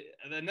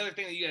 Another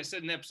thing that you guys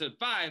said in episode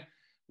 5,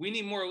 we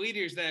need more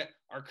leaders that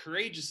are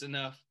courageous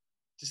enough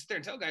to sit there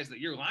and tell guys that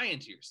you're lying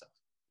to yourself.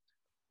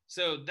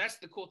 So that's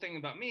the cool thing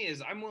about me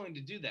is I'm willing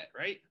to do that,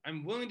 right?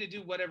 I'm willing to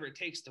do whatever it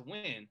takes to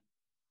win.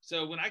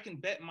 So when I can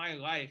bet my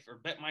life or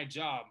bet my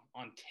job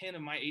on 10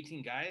 of my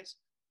 18 guys,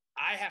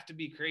 I have to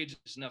be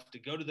courageous enough to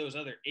go to those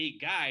other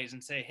 8 guys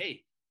and say,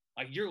 hey,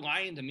 like you're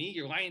lying to me,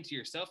 you're lying to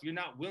yourself, you're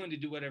not willing to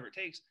do whatever it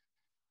takes.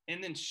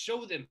 And then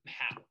show them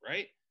how,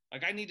 right?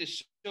 Like I need to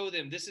show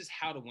them this is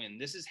how to win.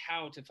 This is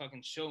how to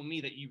fucking show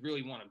me that you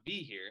really want to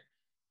be here.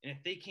 And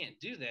if they can't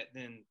do that,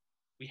 then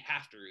we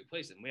have to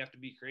replace them. We have to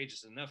be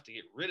courageous enough to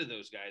get rid of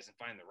those guys and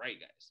find the right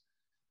guys.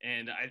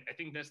 And I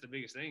think that's the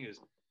biggest thing is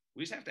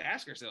we just have to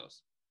ask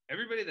ourselves,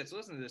 everybody that's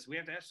listening to this, we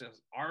have to ask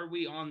ourselves, are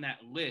we on that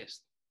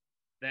list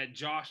that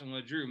Josh and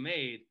LeDrew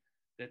made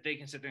that they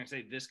can sit there and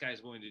say, this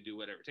guy's willing to do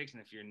whatever it takes?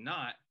 And if you're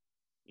not,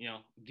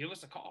 give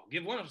us a call.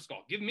 Give one of us a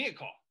call. Give me a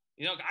call.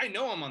 I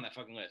know I'm on that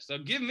fucking list. So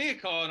give me a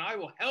call and I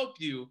will help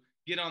you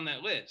get on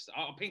that list.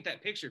 I'll paint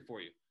that picture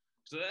for you.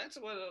 So that's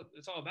what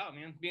it's all about,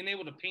 man. Being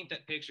able to paint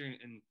that picture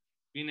and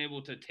being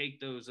able to take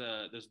those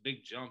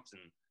big jumps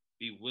and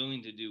be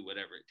willing to do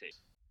whatever it takes.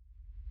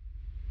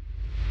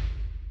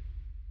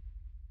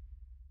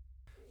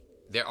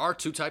 There are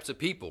 2 types of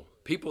people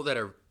that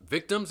are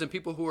victims and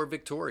people who are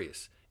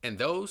victorious. And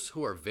those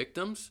who are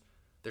victims,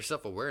 their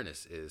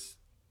self-awareness is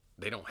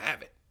they don't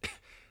have it.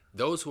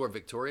 Those who are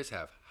victorious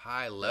have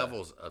high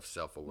levels of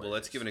self-awareness. Well,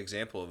 let's give an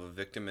example of a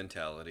victim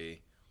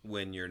mentality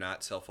when you're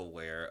not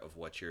self-aware of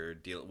what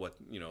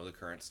the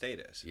current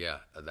state is. Yeah,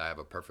 I have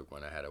a perfect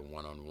one. I had a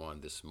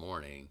one-on-one this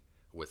morning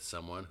with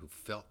someone who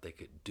felt they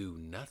could do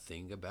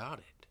nothing about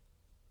it.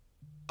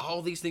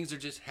 All these things are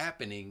just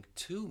happening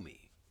to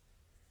me.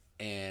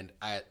 And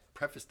I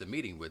prefaced the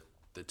meeting with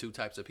the 2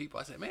 types of people.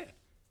 I said, man,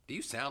 do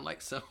you sound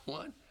like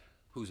someone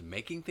who's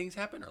making things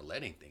happen or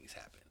letting things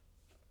happen?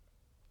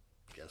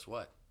 Guess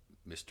what?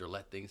 Mr.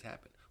 Let Things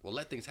Happen. Well,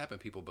 let things happen,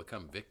 people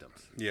become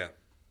victims. Yeah.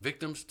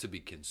 Victims to be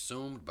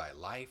consumed by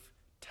life,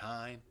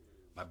 time.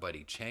 My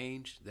buddy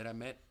Change that I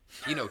met.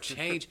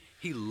 Change,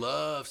 he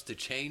loves to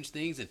change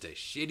things into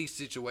shitty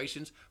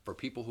situations for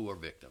people who are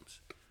victims.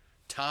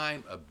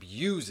 Time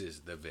abuses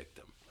the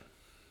victim.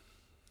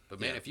 But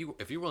man,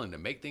 if you're willing to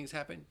make things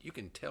happen, you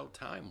can tell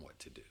time what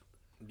to do.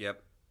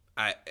 Yep.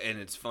 And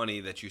it's funny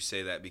that you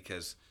say that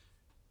because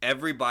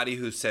everybody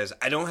who says,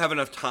 I don't have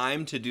enough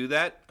time to do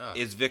that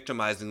is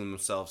victimizing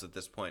themselves at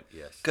this point.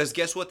 Yes. Because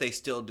guess what they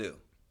still do?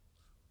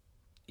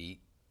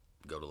 Eat,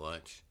 go to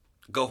lunch,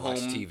 Go watch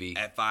home TV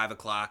at 5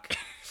 o'clock.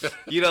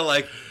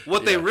 Like,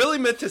 what they really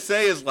meant to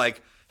say is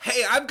like,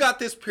 hey, I've got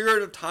this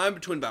period of time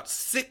between about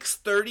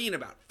 6:30 and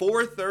about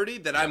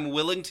 4:30 that I'm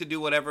willing to do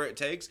whatever it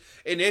takes.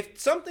 And if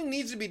something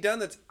needs to be done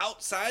that's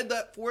outside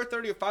that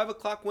 4:30 or 5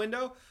 o'clock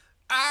window,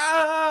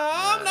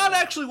 I'm not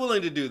actually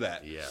willing to do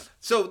that. Yeah.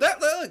 So that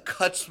like,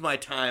 cuts my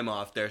time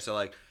off there. So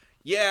like,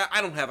 yeah,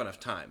 I don't have enough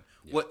time.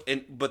 Yeah.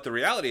 But the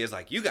reality is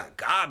like, you got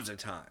gobs of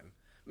time.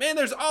 Man,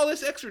 there's all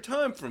this extra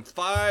time from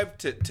 5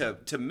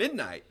 to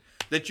midnight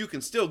that you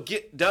can still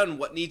get done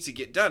what needs to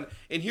get done.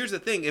 And here's the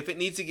thing. If it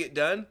needs to get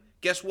done,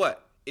 guess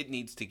what? It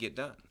needs to get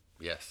done.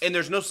 Yes. And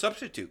there's no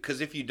substitute.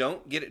 Because if you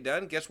don't get it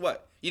done, guess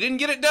what? You didn't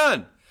get it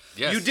done.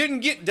 Yes. You didn't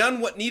get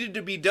done what needed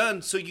to be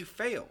done, so you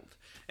failed.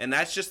 And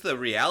that's just the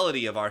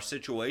reality of our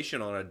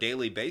situation on a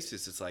daily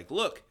basis. It's like,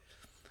 look,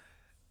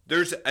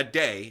 there's a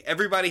day.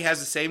 Everybody has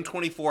the same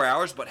 24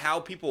 hours, but how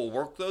people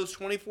work those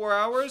 24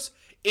 hours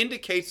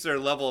indicates their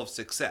level of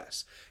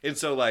success. And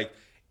so, like,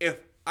 if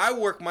I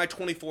work my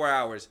 24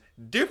 hours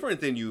different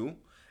than you,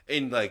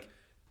 and, like,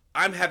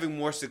 I'm having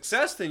more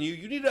success than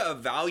you need to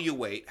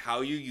evaluate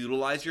how you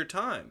utilize your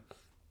time.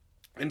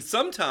 And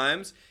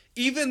sometimes,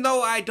 even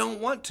though I don't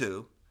want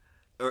to,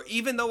 or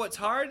even though it's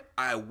hard,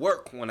 I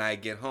work when I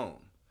get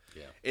home.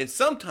 Yeah. And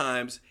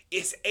sometimes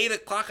it's 8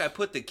 o'clock, I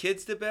put the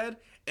kids to bed,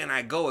 and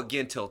I go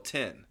again till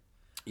 10.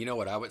 You know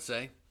what I would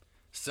say?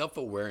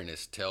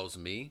 Self-awareness tells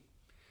me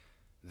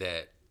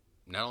that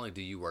not only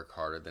do you work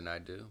harder than I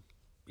do,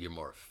 you're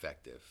more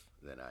effective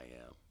than I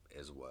am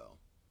as well.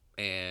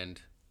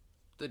 And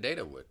the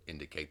data would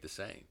indicate the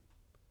same.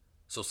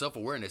 So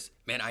self-awareness,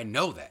 man, I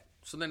know that.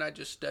 So then I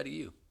just study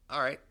you.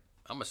 All right,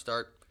 I'm going to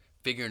start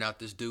figuring out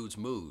this dude's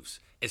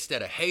moves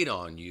instead of hate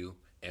on you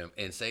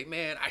and say,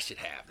 man, I should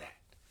have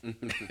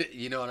that.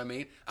 You know what I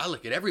mean? I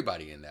look at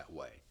everybody in that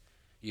way.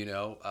 You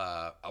know,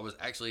 I was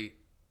actually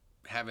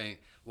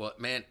well,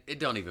 man, it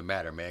don't even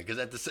matter, man, because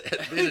at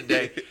the end of the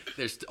day,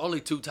 there's only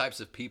two types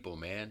of people,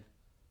 man.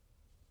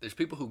 There's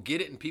people who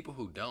get it and people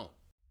who don't.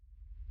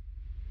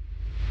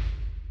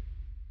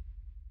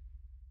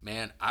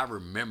 Man, I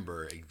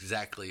remember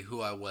exactly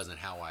who I was and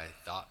how I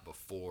thought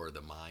before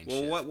the mind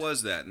shift. Well, what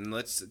was that? And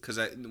because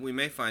we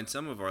may find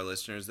some of our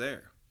listeners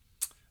there.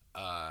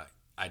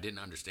 I didn't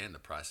understand the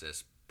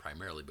process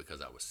primarily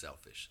because I was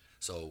selfish.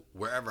 So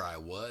wherever I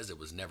was, it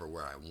was never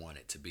where I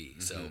wanted to be.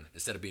 Mm-hmm. So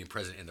instead of being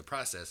present in the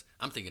process,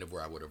 I'm thinking of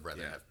where I would have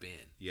rather have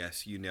been.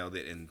 Yes, you nailed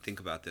it. And think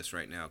about this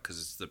right now because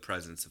it's the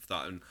presence of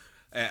thought. And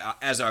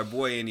as our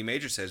boy Andy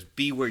Major says,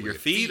 be where your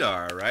feet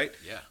are, right?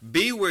 Yeah.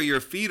 Be where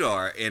your feet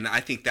are. And I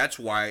think that's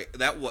why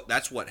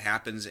that's what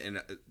happens, and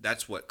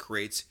that's what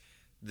creates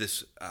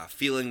this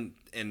feeling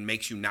and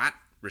makes you not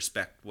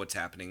respect what's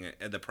happening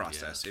in the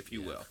process, if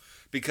you will.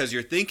 Because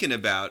you're thinking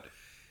about,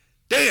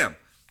 damn,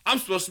 I'm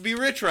supposed to be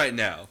rich right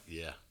now.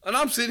 Yeah. And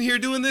I'm sitting here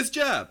doing this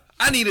job.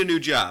 I need a new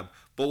job.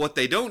 But what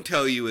they don't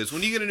tell you is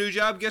when you get a new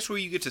job, guess where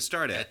you get to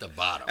start at? At the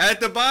bottom.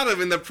 At the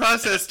bottom, and the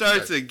process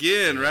starts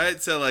again,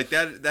 right? So like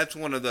that's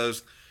one of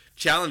those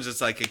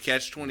challenges, like a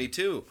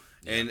catch-22.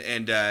 Yeah.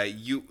 And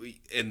you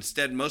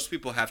instead, most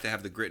people have to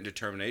have the grit and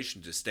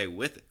determination to stay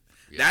with it.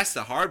 Yeah. That's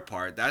the hard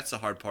part. That's the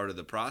hard part of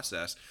the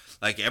process.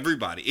 Like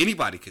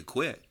anybody could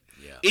quit.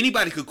 Yeah.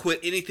 Anybody could quit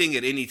anything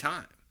at any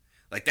time.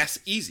 Like that's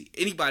easy.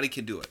 Anybody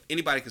can do it.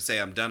 Anybody can say,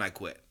 I'm done, I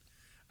quit.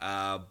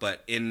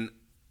 But in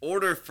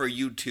order for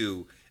you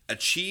to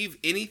achieve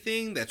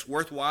anything that's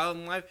worthwhile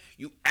in life,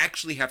 you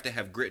actually have to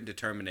have grit and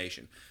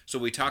determination. So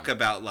we talk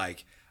about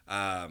like,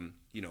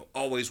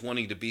 always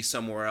wanting to be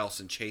somewhere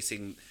else and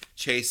chasing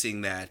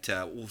that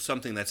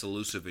something that's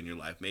elusive in your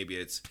life. Maybe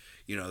it's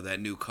that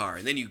new car,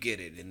 and then you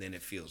get it, and then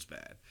it feels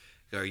bad,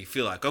 or you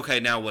feel like, okay,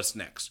 now what's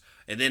next?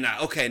 And then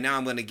now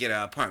I'm going to get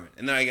an apartment,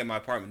 and then I get my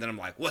apartment. Then I'm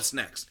like, what's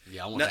next?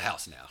 Yeah, I want the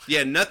house now.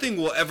 Yeah, nothing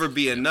will ever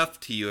be enough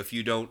to you if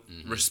you don't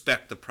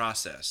respect the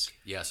process.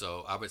 Yeah,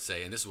 so I would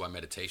say, and this is why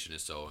meditation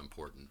is so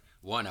important.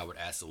 One, I would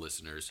ask the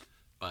listeners,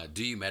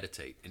 do you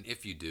meditate? And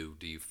if you do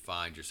you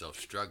find yourself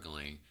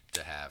struggling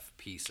to have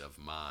peace of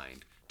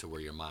mind to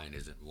where your mind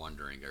isn't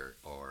wandering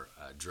or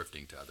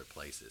drifting to other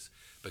places?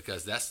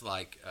 Because that's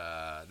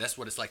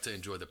what it's like to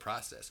enjoy the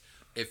process.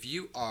 If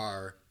you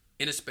are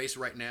in a space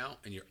right now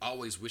and you're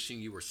always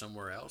wishing you were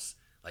somewhere else,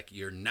 like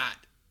you're not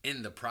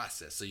in the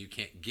process, so you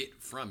can't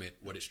get from it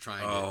what it's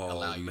trying to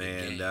allow you to gain.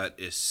 Oh man, that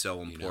is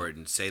so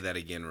important. Say that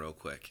again real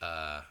quick.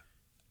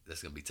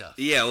 That's gonna be tough.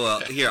 Yeah,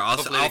 well, here I'll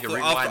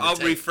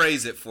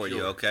rephrase it for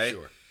you. Okay.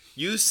 Sure.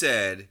 You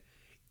said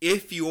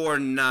if you're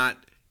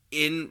not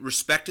in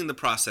respecting the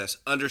process,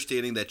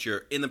 understanding that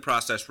you're in the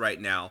process right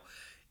now,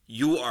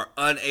 you are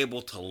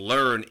unable to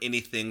learn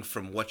anything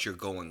from what you're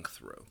going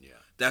through. Yeah.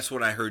 That's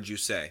what I heard you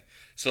say.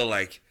 So,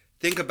 like,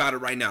 think about it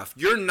right now. If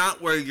you're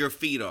not where your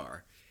feet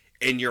are,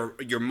 and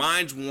your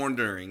mind's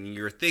wandering, and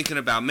you're thinking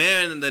about,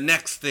 man, the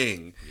next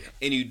thing,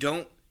 and you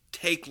don't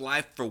take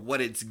life for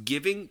what it's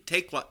giving,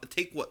 take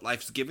what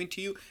life's giving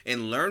to you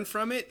and learn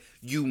from it,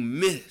 you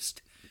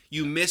missed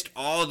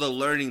all the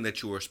learning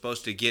that you were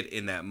supposed to get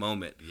in that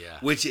moment. Yeah.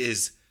 Which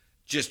is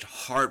just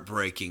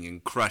heartbreaking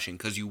and crushing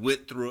because you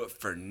went through it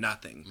for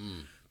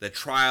nothing. The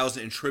trials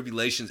and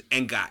tribulations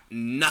and got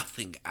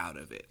nothing out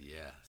of it.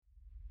 Yeah.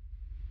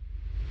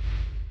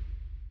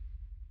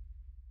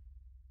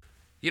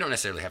 You don't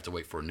necessarily have to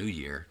wait for a new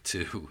year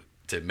to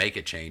make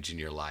a change in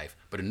your life,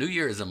 but a new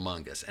year is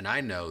among us. And I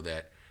know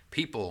that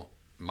people,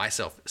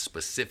 myself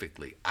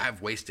specifically,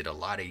 I've wasted a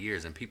lot of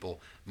years, and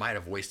people might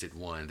have wasted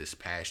one this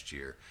past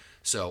year.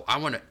 So I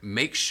want to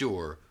make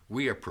sure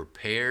we are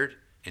prepared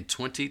in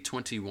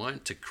 2021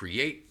 to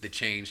create the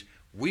change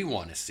we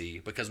want to see,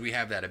 because we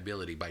have that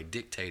ability by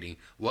dictating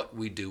what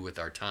we do with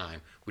our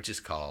time, which is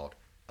called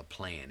a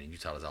plan. And you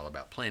taught us all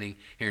about planning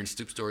here in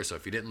Stoop Stories. So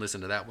if you didn't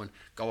listen to that one,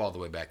 go all the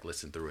way back,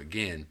 listen through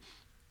again.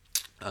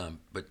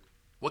 But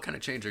what kind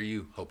of change are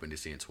you hoping to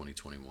see in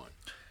 2021?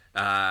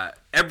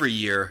 Every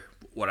year,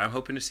 what I'm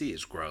hoping to see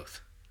is growth.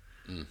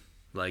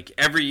 Like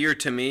every year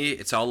to me,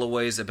 it's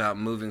always about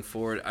moving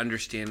forward,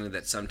 understanding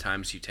that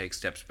sometimes you take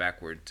steps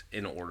backwards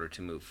in order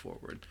to move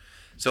forward.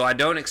 So I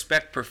don't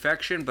expect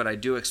perfection, but I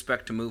do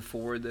expect to move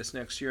forward this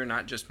next year,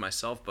 not just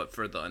myself, but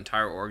for the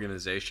entire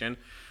organization.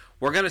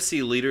 We're going to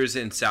see leaders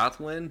in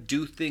Southwind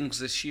do things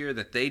this year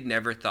that they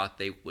never thought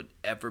they would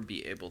ever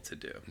be able to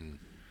do.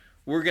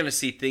 We're going to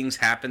see things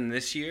happen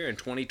this year in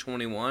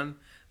 2021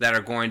 that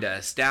are going to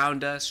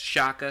astound us,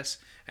 shock us,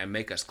 and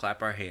make us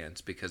clap our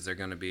hands, because they're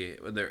going to be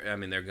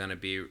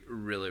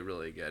really,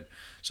 really good.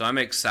 So I'm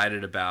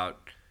excited about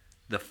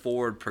the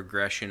forward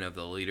progression of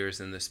the leaders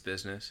in this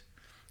business.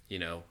 You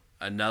know,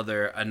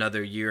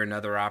 another year,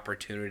 another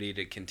opportunity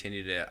to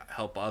continue to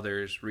help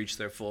others reach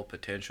their full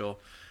potential.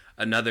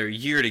 Another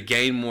year to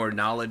gain more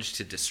knowledge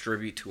to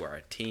distribute to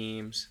our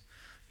teams,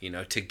 you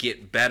know, to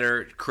get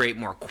better, create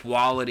more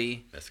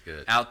quality. That's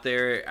good. Out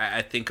there.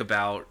 I think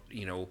about,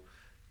 you know,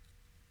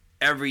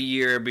 every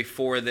year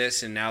before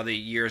this, and now the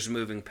year's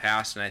moving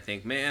past, and I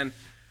think, man,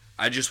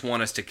 I just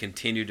want us to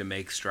continue to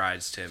make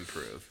strides to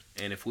improve.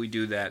 And if we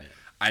do that,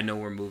 I know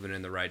we're moving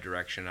in the right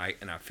direction,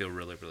 and I feel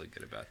really, really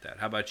good about that.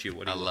 How about you?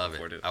 What are you looking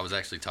forward to? I was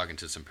actually talking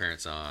to some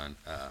parents on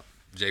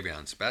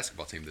Javion's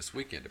basketball team this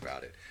weekend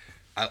about it.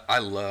 I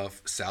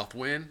love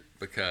Southwind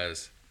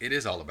because it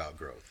is all about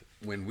growth.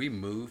 When we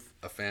move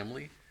a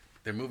family,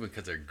 they're moving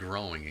because they're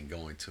growing and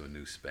going to a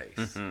new space.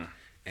 Mm-hmm.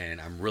 And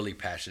I'm really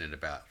passionate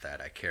about that.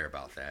 I care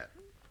about that.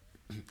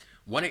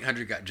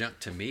 1-800-GOT-JUNK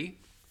to me,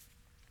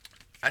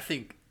 I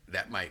think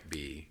that might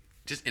be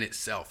just in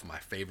itself my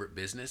favorite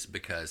business,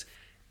 because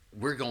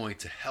we're going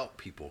to help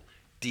people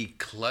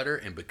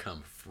declutter and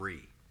become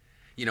free.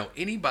 You know,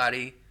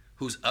 anybody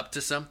who's up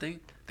to something,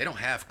 they don't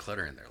have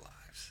clutter in their lives.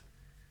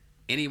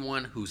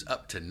 Anyone who's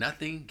up to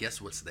nothing,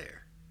 guess what's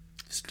there?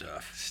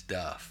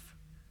 Stuff.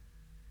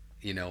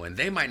 You know, and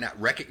they might not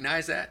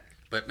recognize that,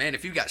 but man,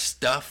 if you got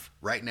stuff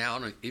right now,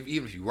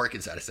 even if you work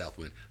inside of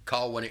Southwind,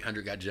 call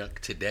 1-800-GOT-JUNK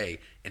today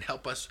and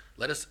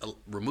let us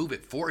remove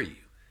it for you,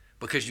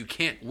 because you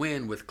can't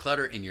win with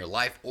clutter in your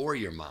life or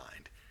your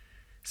mind.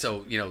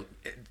 So, you know,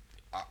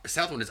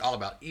 Southwind is all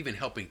about even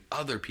helping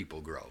other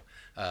people grow.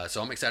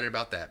 So I'm excited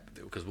about that,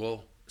 because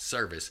we'll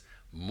service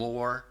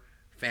more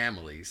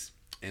families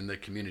in the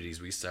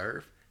communities we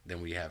serve than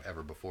we have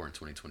ever before in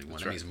 2021.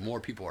 That means more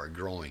people are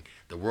growing.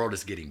 The world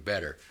is getting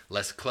better.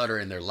 Less clutter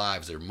in their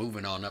lives. They're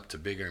moving on up to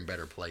bigger and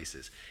better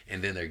places.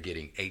 And then they're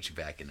getting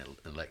HVAC and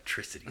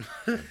electricity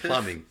and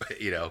plumbing,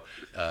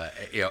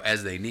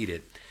 as they need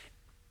it.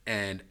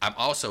 And I'm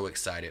also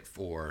excited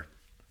for,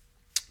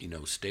 you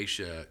know,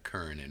 Stacia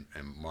Kern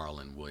and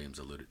Marlon Williams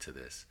alluded to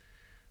this.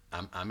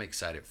 I'm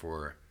excited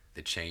for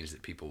the change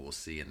that people will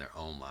see in their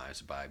own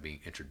lives by being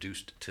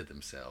introduced to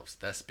themselves,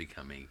 thus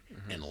becoming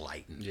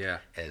enlightened,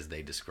 as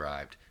they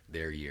described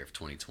their year of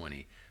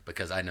 2020.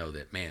 Because I know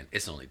that, man,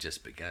 it's only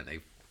just begun.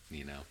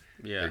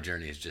 Their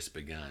journey has just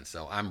begun.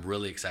 So I'm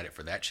really excited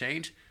for that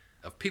change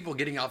of people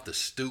getting off the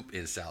stoop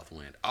in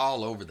Southwind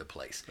all over the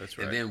place. That's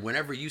right. And then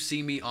whenever you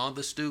see me on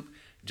the stoop,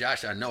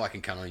 Josh, I know I can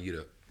count on you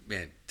to,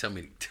 man, tell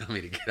me to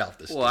get off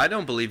the stoop. Well, I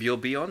don't believe you'll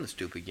be on the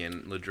stoop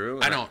again,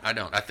 LeDrew. I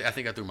don't. I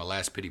think I threw my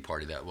last pity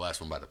party, that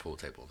last one by the pool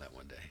table that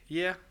one day.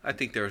 Yeah, I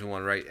think there was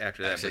one right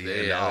after that. Actually,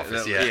 in the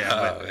office,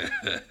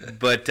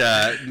 But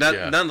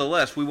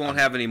nonetheless, we won't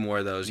have any more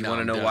of those. You want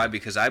to know why?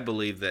 Because I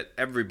believe that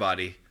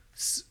everybody,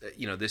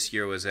 you know, this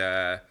year was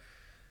there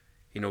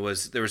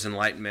was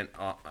enlightenment,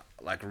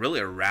 like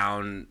really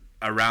around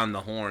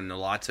the horn.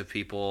 Lots of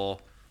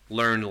people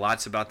learned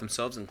lots about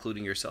themselves,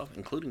 including yourself,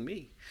 including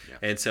me.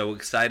 Yeah. And so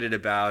excited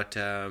about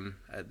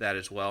that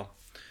as well.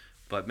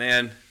 But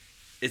man,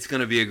 it's going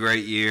to be a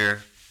great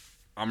year.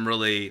 I'm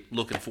really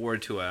looking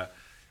forward to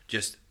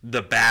just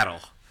the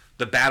battle,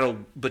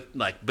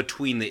 but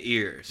between the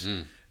ears,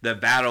 the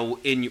battle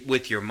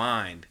with your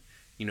mind,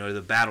 you know,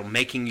 the battle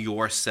making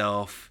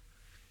yourself,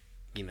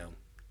 you know,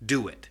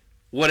 do it,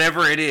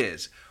 whatever it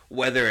is,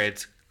 whether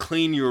it's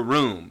clean your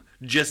room,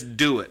 just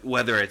do it,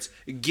 whether it's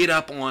get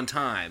up on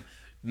time,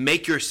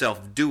 make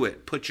yourself do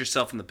it. Put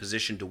yourself in the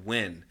position to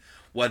win,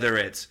 whether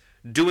it's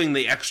doing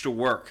the extra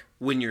work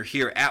when you're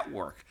here at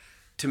work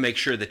to make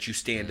sure that you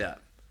stand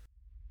up.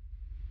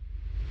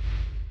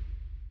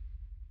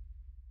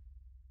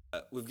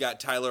 We've got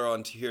Tyler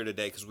on here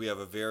today because we have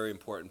a very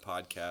important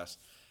podcast.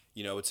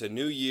 You know, it's a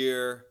new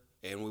year,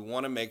 and we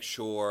want to make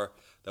sure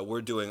that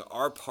we're doing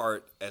our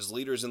part as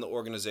leaders in the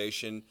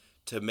organization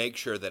to make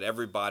sure that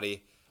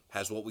everybody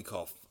has what we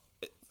call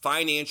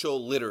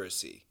financial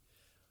literacy.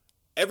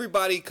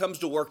 Everybody comes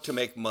to work to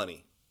make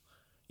money.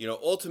 You know,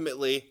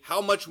 ultimately,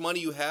 how much money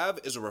you have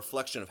is a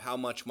reflection of how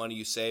much money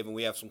you save, and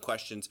we have some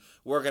questions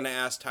we're going to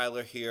ask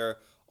Tyler here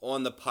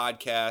on the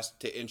podcast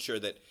to ensure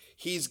that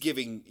he's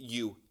giving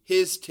you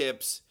his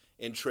tips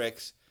and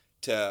tricks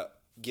to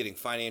getting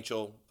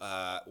financial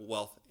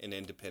wealth and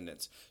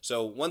independence.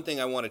 So one thing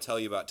I want to tell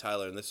you about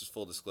Tyler, and this is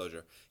full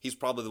disclosure, he's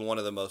probably one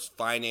of the most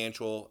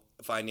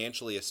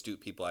financially astute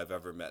people I've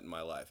ever met in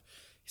my life.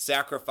 He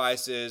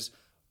sacrifices,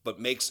 but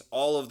makes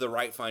all of the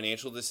right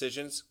financial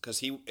decisions because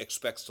he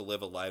expects to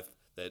live a life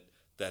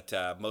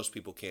that most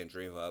people can't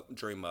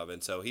dream of.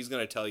 And so he's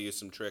going to tell you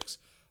some tricks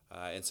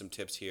and some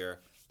tips here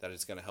that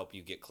is going to help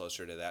you get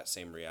closer to that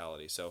same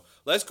reality. So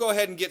let's go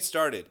ahead and get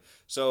started.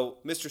 So,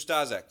 Mr.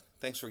 Staszek,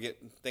 thanks for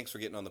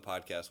getting on the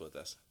podcast with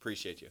us.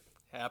 Appreciate you.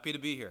 Happy to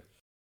be here.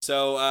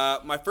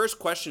 So my first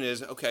question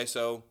is, okay,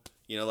 so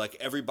you know, like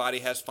everybody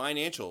has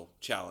financial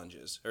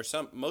challenges, or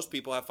most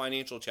people have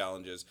financial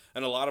challenges,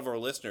 and a lot of our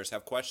listeners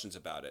have questions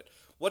about it.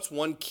 What's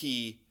one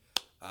key?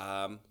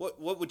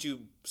 What would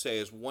you say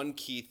is one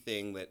key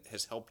thing that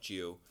has helped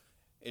you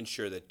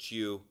ensure that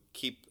you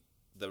keep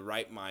the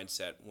right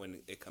mindset when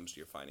it comes to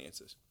your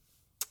finances?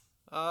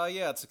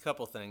 Yeah, it's a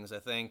couple things. I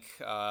think,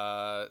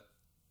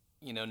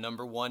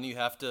 number one, you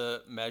have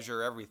to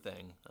measure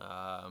everything.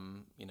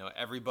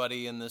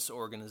 Everybody in this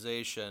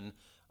organization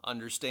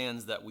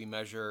understands that we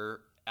measure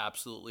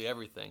absolutely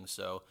everything.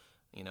 So,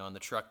 on the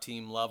truck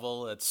team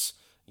level, it's,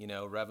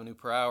 revenue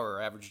per hour,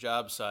 or average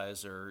job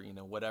size, or,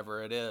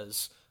 whatever it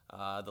is.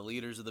 The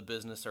leaders of the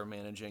business are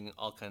managing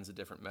all kinds of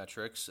different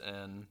metrics,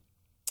 and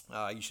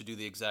you should do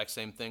the exact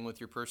same thing with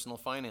your personal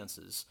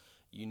finances.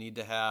 You need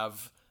to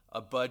have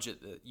a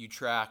budget that you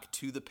track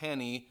to the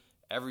penny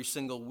every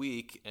single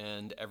week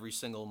and every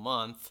single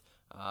month,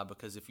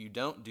 because if you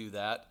don't do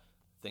that,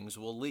 things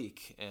will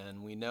leak.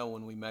 And we know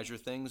when we measure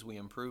things, we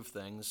improve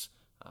things,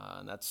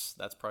 and that's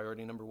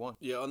priority number one.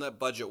 Yeah, on that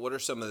budget, what are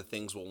some of the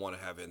things we'll want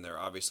to have in there?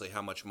 Obviously,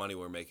 how much money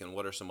we're making.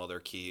 What are some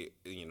other key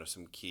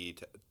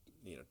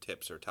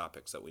tips or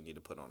topics that we need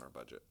to put on our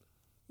budget?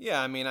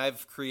 Yeah, I mean,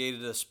 I've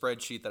created a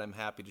spreadsheet that I'm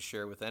happy to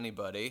share with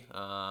anybody.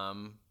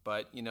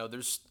 But,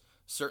 there's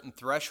certain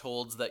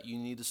thresholds that you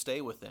need to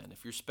stay within.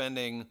 If you're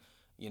spending,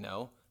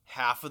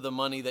 half of the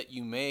money that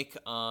you make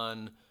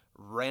on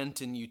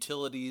rent and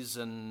utilities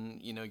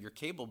and, your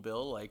cable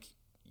bill, like,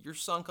 you're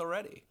sunk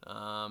already.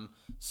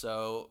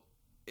 So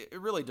it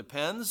really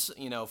depends,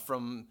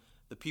 from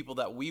the people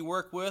that we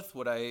work with,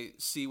 what I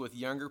see with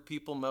younger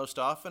people most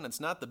often, it's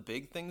not the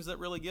big things that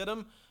really get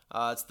them.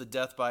 It's the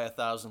death by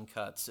 1,000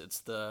 cuts. It's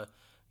the,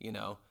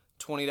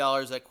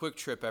 $20 at Quick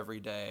Trip every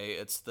day.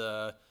 It's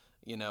the,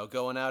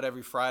 going out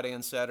every Friday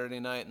and Saturday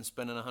night and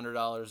spending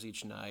 $100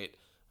 each night.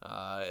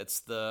 It's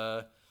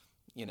the,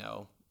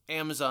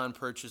 Amazon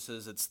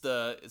purchases. It's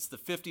the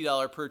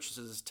 $50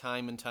 purchases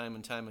time and time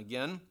and time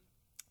again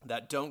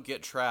that don't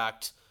get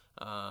tracked.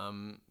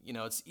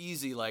 It's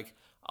easy. Like,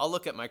 I'll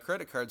look at my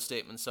credit card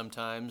statement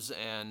sometimes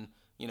and,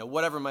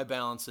 whatever my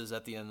balance is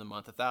at the end of the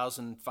month,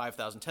 $1,000,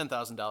 $5,000,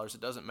 $10,000,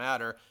 it doesn't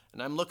matter.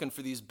 And I'm looking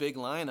for these big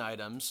line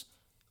items.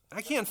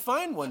 I can't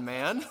find one,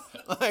 man.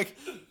 Like,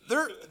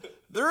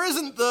 there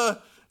isn't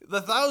the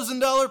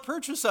 $1,000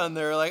 purchase on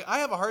there. Like, I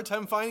have a hard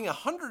time finding a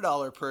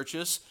 $100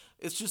 purchase.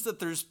 It's just that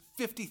there's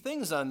 50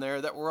 things on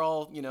there that were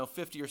all,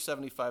 50 or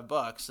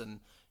 $75, and,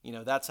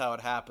 that's how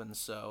it happens.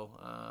 So,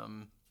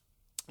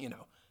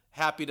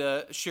 happy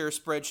to share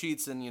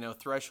spreadsheets and,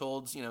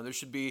 thresholds.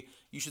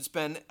 You should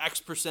spend X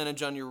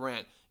percentage on your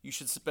rent. You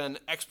should spend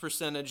X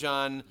percentage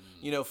on,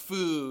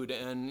 food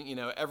and,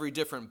 every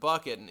different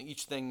bucket, and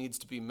each thing needs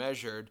to be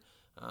measured.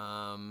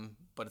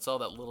 But it's all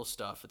that little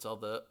stuff. It's all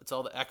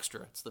the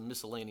extra. It's the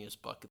miscellaneous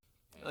bucket.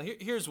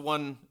 Here's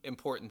one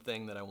important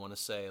thing that I want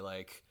to say.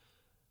 Like,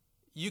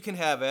 you can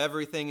have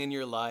everything in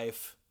your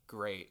life.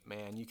 Great,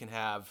 man. You can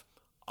have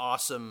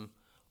awesome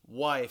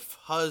wife,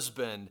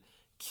 husband,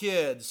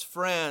 kids,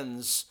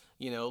 friends,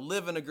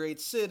 live in a great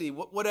city,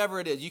 whatever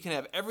it is. You can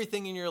have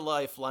everything in your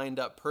life lined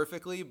up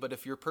perfectly, but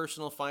if your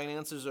personal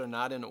finances are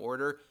not in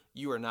order,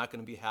 you are not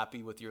going to be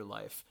happy with your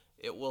life.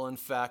 It will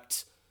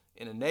infect,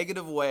 in a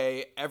negative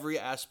way, every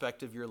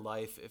aspect of your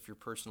life if your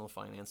personal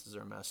finances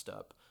are messed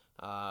up.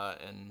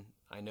 And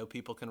I know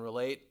people can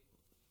relate.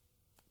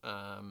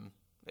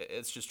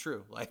 It's just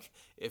true. Like,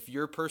 if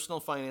your personal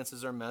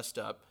finances are messed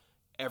up,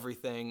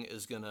 everything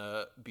is going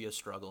to be a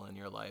struggle in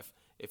your life.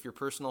 If your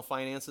personal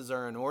finances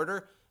are in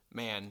order,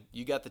 man,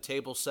 you got the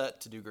table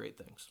set to do great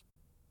things.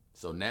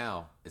 So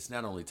now it's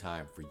not only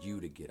time for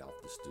you to get off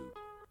the stoop.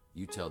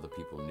 You tell the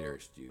people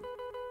nearest you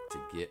to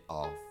get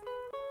off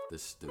the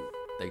stoop.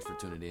 Thanks for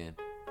tuning in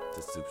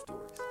to Stoop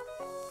Stories.